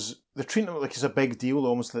 because they're treating it like it's a big deal,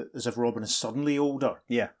 almost as if Robin is suddenly older.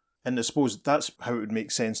 Yeah. And I suppose that's how it would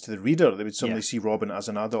make sense to the reader. They would suddenly Yeah. see Robin as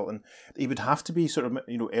an adult. And he would have to be sort of,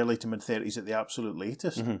 early to mid-30s at the absolute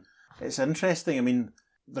latest. It's interesting. I mean,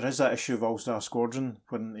 there is that issue of All-Star Squadron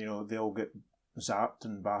when, they all get zapped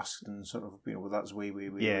and basked and sort of, that's way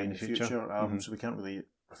Yeah, in the future. So we can't really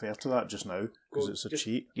refer to that just now because it's a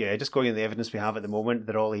cheat. Yeah, just going on the evidence we have at the moment,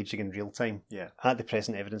 they're all aging in real time. Yeah. At the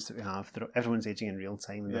present evidence that we have, everyone's aging in real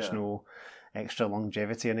time, and there's Yeah. no extra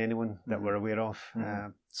longevity in anyone that we're aware of.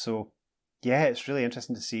 So, yeah, it's really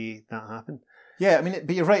interesting to see that happen. Yeah, I mean,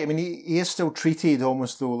 but you're right. I mean, he is still treated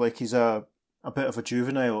almost though like he's a bit of a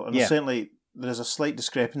juvenile, and Yeah. certainly there is a slight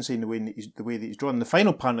discrepancy in the way that he's drawn. In the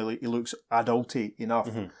final panel, he looks adulty enough,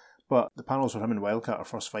 but the panels where him and Wildcat are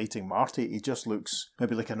first fighting Marty, he just looks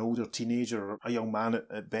maybe like an older teenager or a young man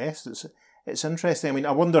at best. It's interesting. I mean,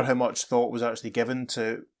 I wonder how much thought was actually given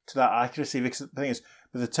to that accuracy, because the thing is,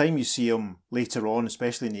 by the time you see him later on,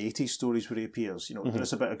 especially in the 80s stories where he appears, there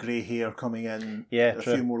is a bit of grey hair coming in, Yeah, a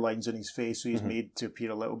true. few more lines in his face, so he's made to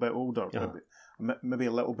appear a little bit older, maybe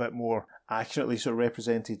a little bit more accurately sort of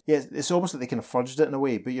represented. Yeah, it's almost like they kind of fudged it in a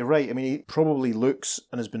way, but you're right. I mean, he probably looks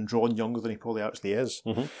and has been drawn younger than he probably actually is.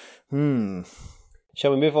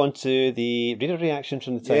 Shall we move on to the reader reactions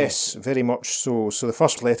from the time? Yes, very much so. So the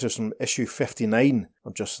first letter is from issue 59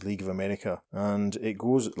 of Justice League of America, and it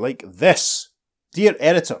goes like this. Dear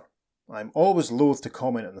Editor, I'm always loath to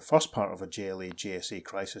comment on the first part of a JLA JSA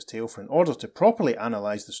crisis tale, for in order to properly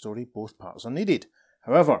analyse the story, both parts are needed.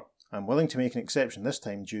 However, I'm willing to make an exception this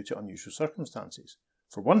time due to unusual circumstances.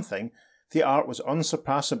 For one thing, the art was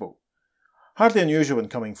unsurpassable. Hardly unusual when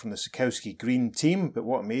coming from the Sikowski Green team, but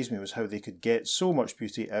what amazed me was how they could get so much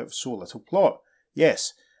beauty out of so little plot.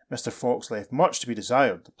 Yes, Mr. Fox left much to be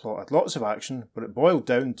desired. The plot had lots of action, but it boiled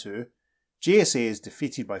down to JSA is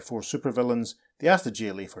defeated by 4 supervillains. They ask the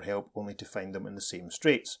JLA for help, only to find them in the same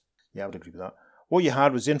straits. Yeah, I would agree with that. What you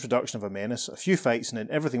had was the introduction of a menace, a few fights, and then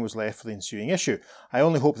everything was left for the ensuing issue. I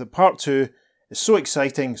only hope that Part 2 is so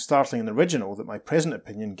exciting, startling, and original that my present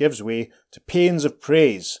opinion gives way to paeans of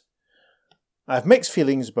praise. I have mixed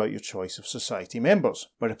feelings about your choice of Society members.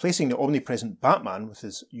 By replacing the omnipresent Batman with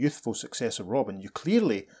his youthful successor Robin, you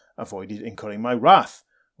clearly avoided incurring my wrath.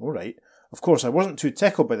 All right. Of course, I wasn't too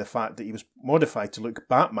tickled by the fact that he was modified to look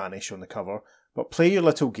Batmanish on the cover, but play your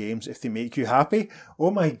little games if they make you happy.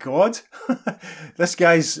 Oh my God. This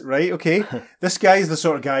guy's, right, okay. This guy's the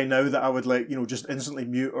sort of guy now that I would just instantly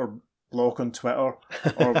mute or block on Twitter,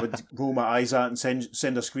 or would roll my eyes at and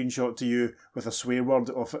send a screenshot to you with a swear word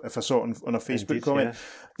if I saw it on a Facebook comment. Yeah.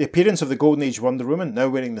 The appearance of the Golden Age Wonder Woman, now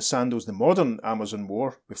wearing the sandals the modern Amazon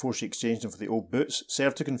wore before she exchanged them for the old boots,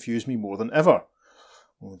 served to confuse me more than ever.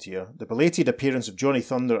 Oh dear. The belated appearance of Johnny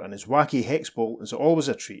Thunder and his wacky hex bolt is always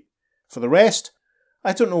a treat. For the rest,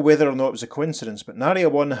 I don't know whether or not it was a coincidence, but nary a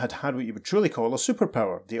one had what you would truly call a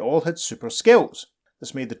superpower. They all had super skills.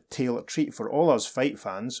 This made the tale a treat for all us fight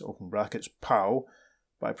fans, open brackets, POW,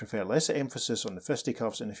 but I prefer less emphasis on the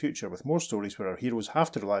fisticuffs in the future, with more stories where our heroes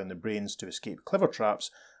have to rely on their brains to escape clever traps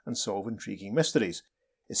and solve intriguing mysteries.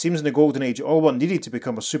 It seems in the Golden Age all one needed to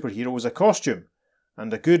become a superhero was a costume,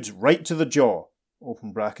 and a good right to the jaw,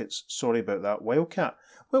 open brackets, sorry about that, Wildcat.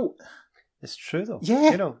 Well, it's true though.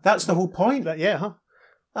 Yeah, that's the whole point.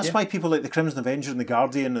 That's why people like the Crimson Avenger and the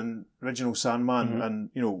Guardian and original Sandman and,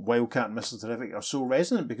 Wildcat and Mr. Terrific are so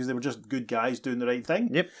resonant because they were just good guys doing the right thing.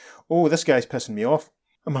 Yep. Oh, this guy's pissing me off.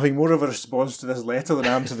 I'm having more of a response to this letter than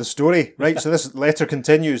I am to the story. Right, so this letter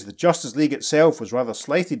continues. The Justice League itself was rather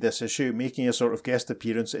slighted this issue, making a sort of guest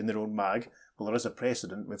appearance in their own mag. Well, there is a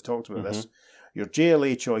precedent. We've talked about this. Your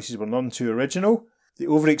JLA choices were none too original. The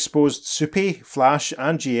overexposed Soupy, Flash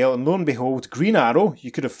and GL, and lo and behold, Green Arrow. You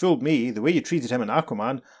could have fooled me. The way you treated him in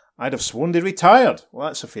Aquaman, I'd have sworn they retired. Well,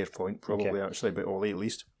 that's a fair point, probably, actually, about Ollie at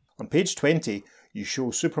least. On page 20, you show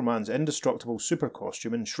Superman's indestructible super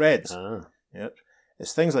costume in shreds. Yep.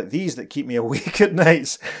 It's things like these that keep me awake at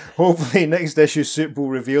nights. Hopefully next issue's suit will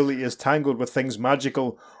reveal that he is tangled with things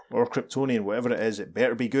magical or Kryptonian, whatever it is. It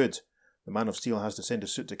better be good. The Man of Steel has to send a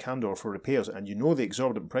suit to Kandor for repairs, and you know the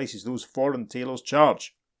exorbitant prices those foreign tailors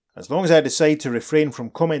charge. As long as I decide to refrain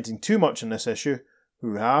from commenting too much on this issue,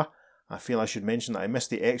 hoo-ha, I feel I should mention that I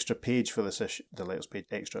missed the extra page for this issue, the letters page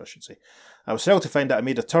extra, I should say. I was thrilled to find that I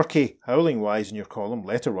made a turkey howling-wise in your column,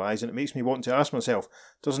 letter-wise, and it makes me want to ask myself,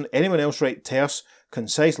 doesn't anyone else write terse,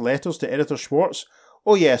 concise letters to Editor Schwartz?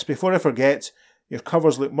 Oh yes, before I forget, your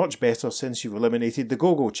covers look much better since you've eliminated the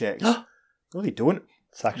go-go checks. No, they don't.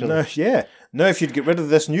 Sacrilege. Now, if you'd get rid of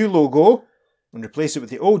this new logo and replace it with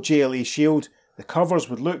the old JLA shield, the covers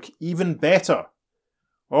would look even better.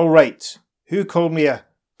 All right. Who called me a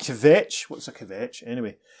kvetch? What's a kvetch?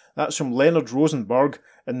 Anyway, that's from Leonard Rosenberg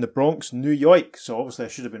in the Bronx, New York. So obviously I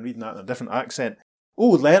should have been reading that in a different accent. Oh,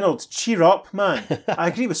 Leonard, cheer up, man. I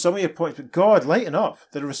agree with some of your points, but God, lighten up.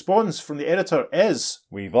 The response from the editor is...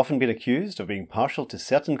 We've often been accused of being partial to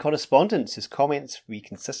certain correspondents whose comments we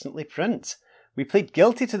consistently print. We plead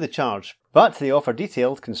guilty to the charge, but they offer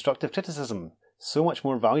detailed, constructive criticism, so much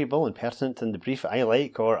more valuable and pertinent than the brief I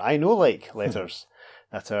like or I know like letters,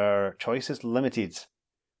 that our choice is limited.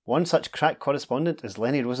 One such crack correspondent is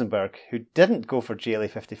Lenny Rosenberg, who didn't go for JLA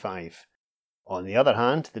 55. On the other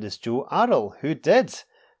hand, there is Joe Arrell, who did,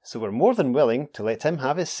 so we're more than willing to let him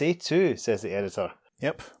have his say too, says the editor.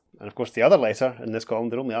 Yep. And of course the other letter in this column,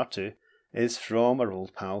 there only are two, is from our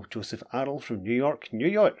old pal Joseph Arrell from New York, New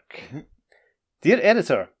York. Dear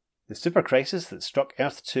Editor, the super crisis that struck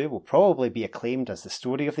Earth 2 will probably be acclaimed as the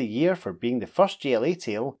story of the year for being the first JLA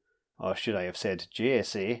tale, or should I have said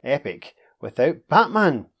JSA, epic, without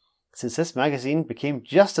Batman, since this magazine became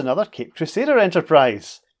just another Cape Crusader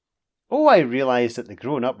enterprise. Oh, I realised that the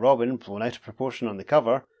grown-up Robin, blown out of proportion on the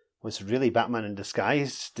cover, was really Batman in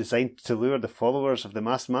disguise, designed to lure the followers of the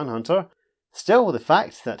masked Manhunter. Still, the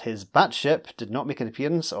fact that his Batship did not make an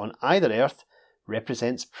appearance on either Earth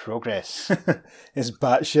represents progress. His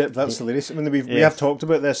Batship, that's hilarious. I mean, we have talked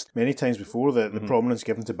about this many times before, the prominence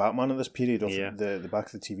given to Batman at this period of the back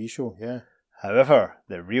of the TV show, However,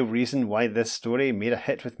 the real reason why this story made a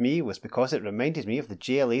hit with me was because it reminded me of the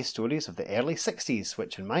JLA stories of the early 60s,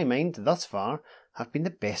 which in my mind, thus far, have been the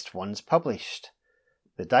best ones published.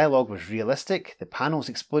 The dialogue was realistic, the panels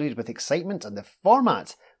exploded with excitement, and the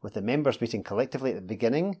format, with the members meeting collectively at the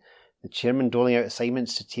beginning, the chairman doling out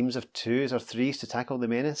assignments to teams of 2s or 3s to tackle the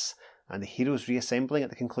menace, and the heroes reassembling at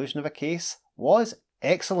the conclusion of a case, was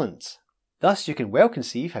excellent. Thus, you can well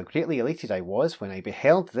conceive how greatly elated I was when I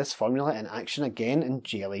beheld this formula in action again in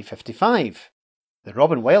JLA 55. The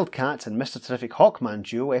Robin Wildcat and Mr. Terrific Hawkman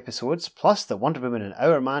duo episodes, plus the Wonder Woman and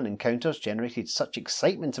Hourman encounters generated such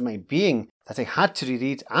excitement in my being that I had to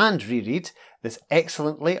reread and reread this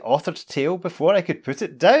excellently authored tale before I could put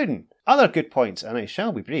it down. Other good points, and I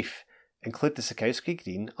shall be brief, include the Sikowsky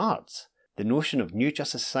Green art. The notion of New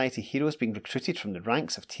Justice Society heroes being recruited from the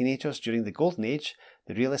ranks of teenagers during the Golden Age,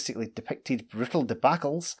 the realistically depicted brutal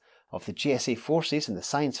debacles of the GSA forces, and the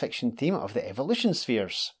science fiction theme of the evolution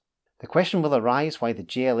spheres. The question will arise why the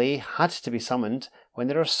JLA had to be summoned when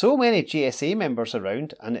there are so many JSA members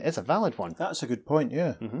around, and it is a valid one. That's a good point,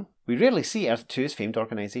 yeah. We rarely see Earth 2's famed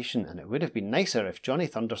organisation, and it would have been nicer if Johnny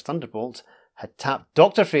Thunder's Thunderbolt had tapped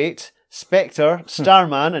Dr. Fate, Spectre,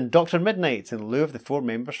 Starman and Dr. Midnight in lieu of the 4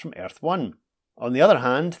 members from Earth 1. On the other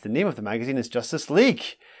hand, the name of the magazine is Justice League,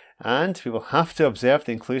 and we will have to observe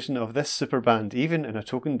the inclusion of this superband, even on a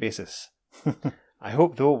token basis. I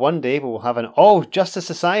hope, though, one day we will have an all-Justice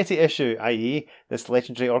Society issue, i.e. this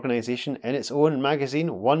legendary organisation in its own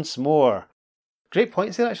magazine once more. Great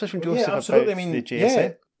points there, actually, from Joseph about the JSA.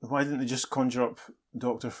 Yeah. Why didn't they just conjure up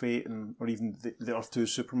Dr. Fate or even the Earth 2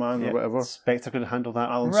 Superman or whatever? Spectre could handle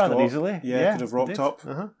that Alan rather Scott, easily. Yeah, could have rocked up.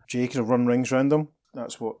 Jay could have run rings round them.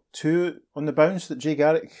 That's what, 2 on the bounce that Jay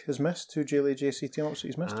Garrick has missed? 2 JLA JC team-ups that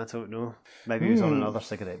he's missed? I don't know. Maybe he was on another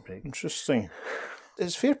cigarette break. Interesting.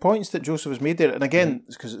 It's fair points that Joseph has made there. And again,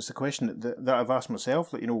 because it's the question that I've asked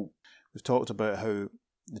myself. Like, we've talked about how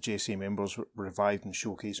the JSA members were revived and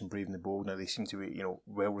showcased and Brave and the Bold. Now they seem to be,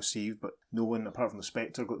 well received, but no one apart from the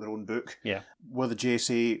Spectre got their own book. Yeah. Were the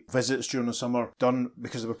JSA visits during the summer done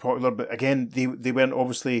because they were popular? But again, they weren't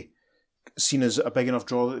obviously seen as a big enough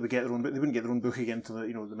draw that they would get their own book. They wouldn't get their own book again until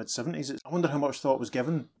the mid-70s. I wonder how much thought was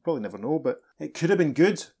given. Probably never know, but it could have been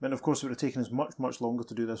good. And of course, it would have taken us much, much longer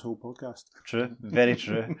to do this whole podcast. True. Very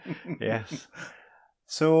true. Yes.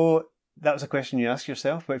 So that was a question you ask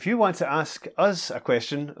yourself. But if you want to ask us a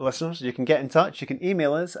question, listeners, you can get in touch. You can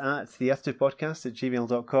email us at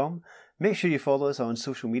theearth2podcast@gmail.com. Make sure you follow us on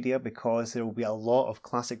social media because there will be a lot of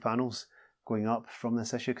classic panels going up from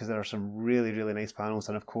this issue because there are some really, really nice panels.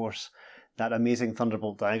 And of course, that amazing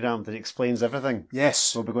Thunderbolt diagram that explains everything.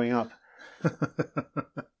 Yes. Will be going up.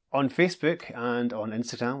 On Facebook and on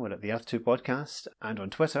Instagram, we're at the Earth 2 Podcast. And on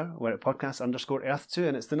Twitter, we're at podcast_Earth2.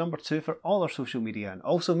 And it's the number 2 for all our social media. And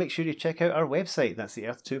also make sure you check out our website. That's the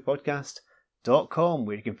Earth2Podcast.com,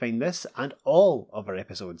 where you can find this and all of our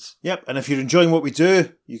episodes. Yep. And if you're enjoying what we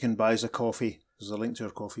do, you can buy us a coffee. There's a link to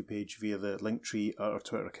our coffee page via the link tree at our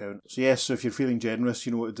Twitter account. So yes, so if you're feeling generous,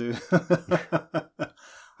 you know what to do.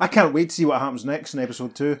 I can't wait to see what happens next in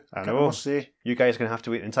episode 2. I know. I must say. You guys are going to have to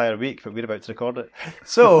wait an entire week, but we're about to record it.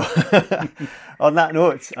 So, on that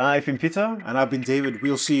note, I've been Peter. And I've been David.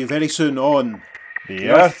 We'll see you very soon on the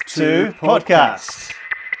Earth 2 Podcast.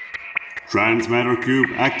 Transmatter Cube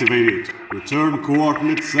activated. Return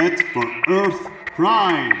coordinates set for Earth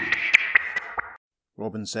Prime.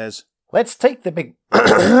 Robin says. Let's take the big...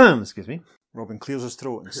 Excuse me. Robin clears his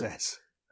throat and says.